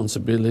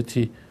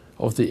responsibility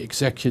of the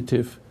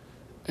executive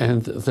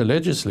and the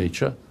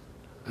legislature,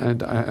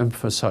 and I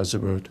emphasize the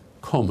word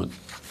common.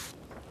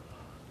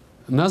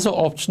 Another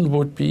option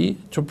would be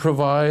to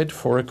provide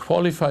for a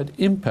qualified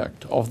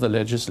impact of the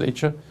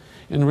legislature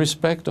in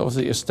respect of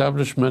the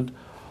establishment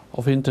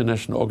of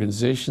international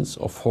organizations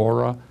or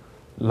fora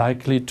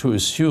likely to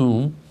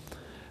assume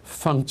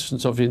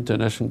functions of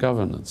international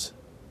governance.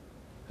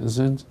 And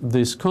in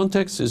this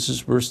context, it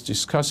is worth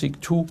discussing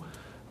too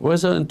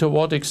whether and to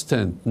what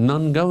extent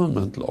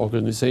non-governmental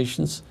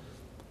organizations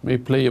may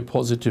play a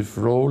positive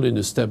role in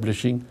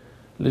establishing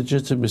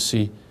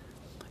legitimacy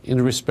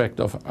in respect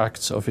of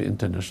acts of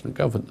international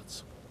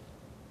governance.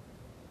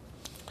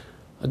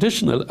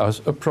 Additional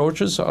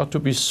approaches are to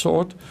be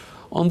sought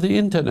on the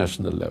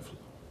international level.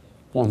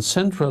 One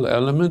central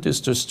element is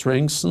to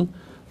strengthen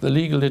the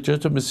legal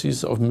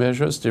legitimacies of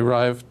measures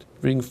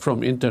deriving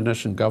from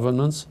international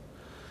governance,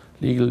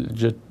 legal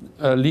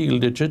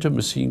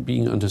legitimacy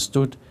being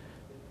understood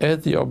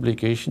as the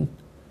obligation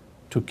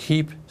to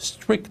keep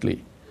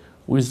strictly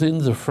within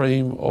the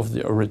frame of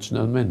the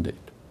original mandate.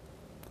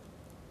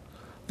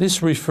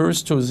 This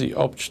refers to the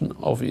option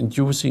of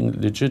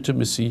inducing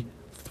legitimacy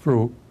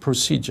through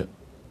procedure.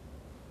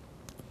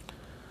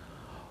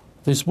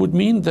 This would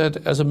mean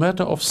that as a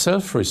matter of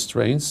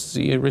self-restraint,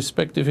 the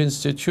respective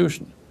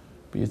institution,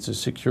 be it the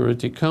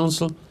Security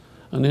Council,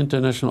 an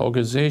international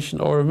organization,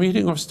 or a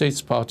meeting of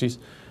states parties,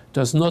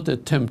 does not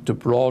attempt to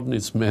broaden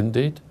its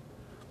mandate,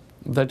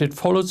 that it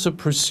follows the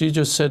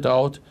procedure set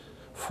out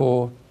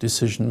for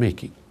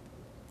decision-making.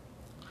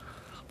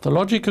 The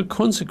logical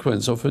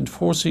consequence of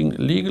enforcing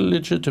legal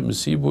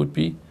legitimacy would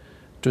be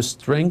to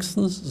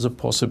strengthen the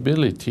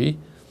possibility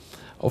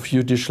of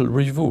judicial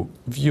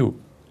review.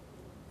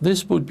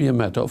 This would be a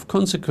matter of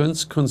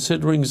consequence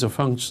considering the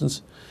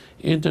functions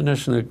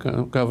international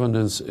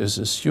governance is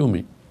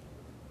assuming.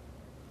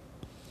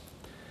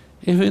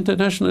 If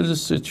international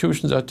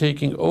institutions are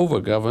taking over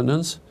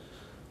governance,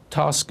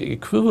 tasks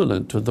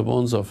equivalent to the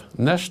ones of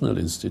national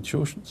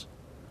institutions,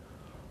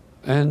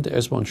 and,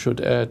 as one should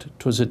add,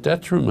 to the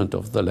detriment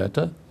of the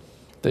latter,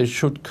 they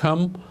should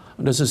come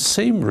under the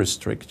same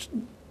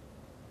restriction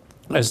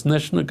as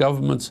national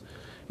governments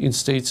in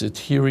states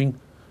adhering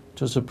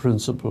to the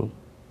principle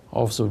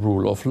of the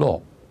rule of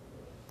law.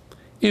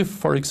 If,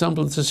 for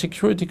example, the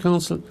Security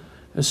Council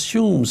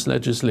assumes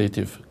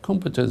legislative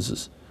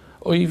competences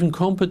or even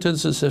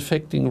competences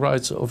affecting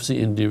rights of the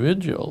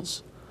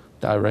individuals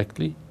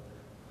directly,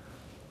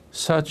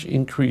 such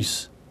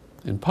increase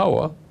in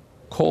power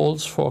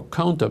calls for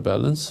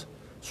counterbalance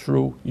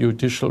through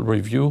judicial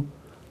review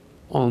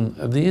on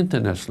the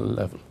international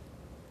level.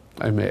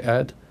 I may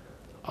add,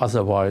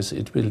 otherwise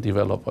it will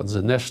develop on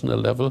the national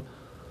level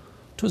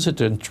to the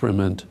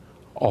detriment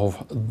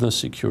of the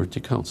Security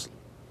Council.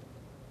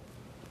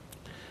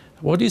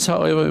 What is,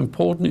 however,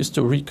 important is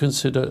to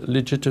reconsider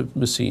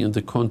legitimacy in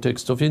the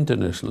context of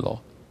international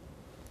law.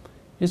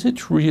 Is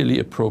it really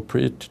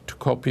appropriate to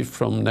copy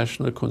from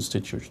national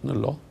constitutional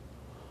law?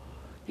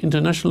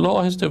 International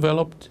law has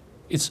developed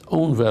its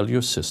own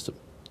value system.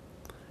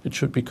 It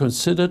should be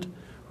considered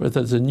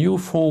whether the new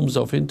forms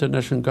of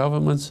international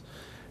governments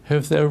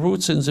have their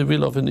roots in the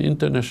will of an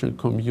international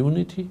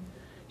community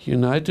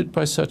united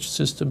by such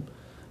system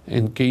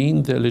and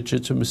gain their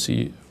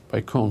legitimacy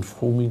by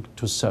conforming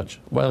to such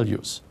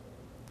values.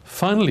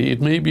 Finally,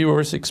 it may be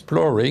worth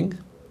exploring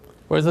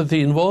whether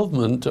the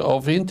involvement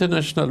of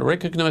international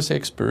recognized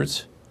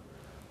experts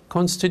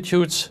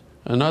constitutes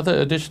another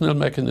additional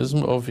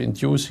mechanism of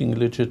inducing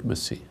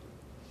legitimacy.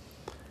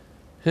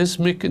 This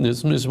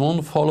mechanism is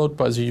one followed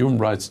by the human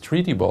rights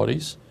treaty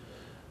bodies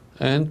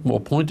and, more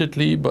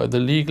pointedly, by the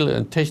Legal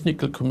and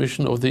Technical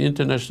Commission of the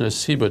International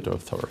Seabed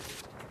Authority.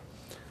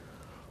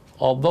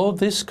 Although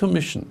this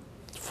commission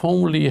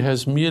formally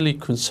has merely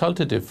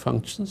consultative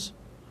functions,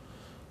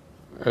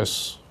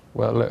 as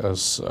well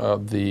as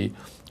the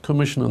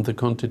Commission on the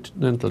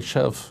Continental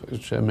Shelf,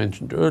 which I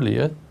mentioned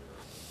earlier,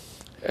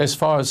 as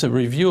far as a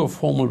review of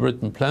formal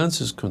written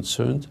plans is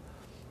concerned,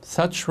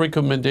 such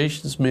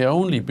recommendations may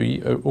only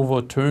be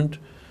overturned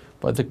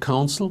by the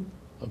Council,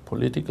 a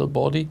political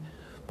body,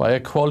 by a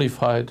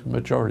qualified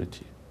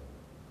majority.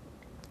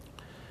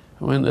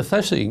 When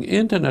assessing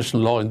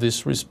international law in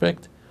this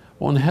respect,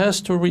 one has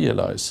to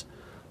realize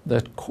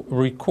that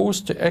recourse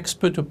to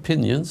expert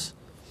opinions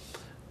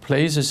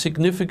plays a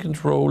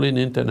significant role in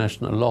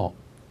international law.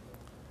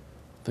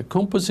 The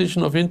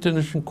composition of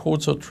international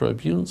courts or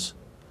tribunals,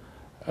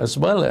 as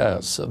well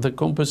as the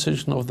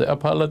composition of the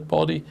appellate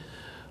body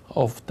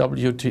of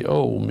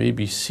WTO, may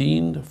be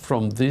seen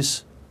from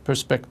this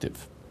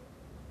perspective.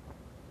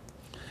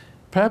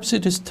 Perhaps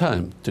it is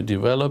time to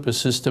develop a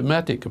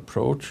systematic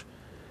approach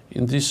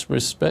in this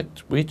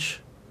respect, which,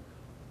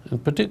 in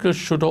particular,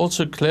 should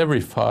also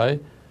clarify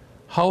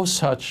how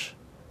such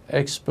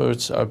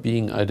experts are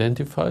being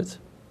identified,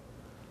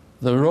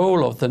 the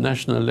role of the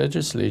national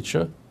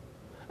legislature,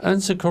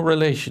 and the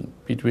correlation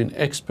between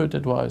expert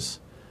advice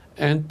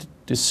and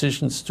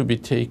decisions to be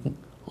taken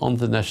on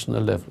the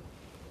national level.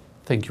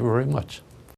 Thank you very much.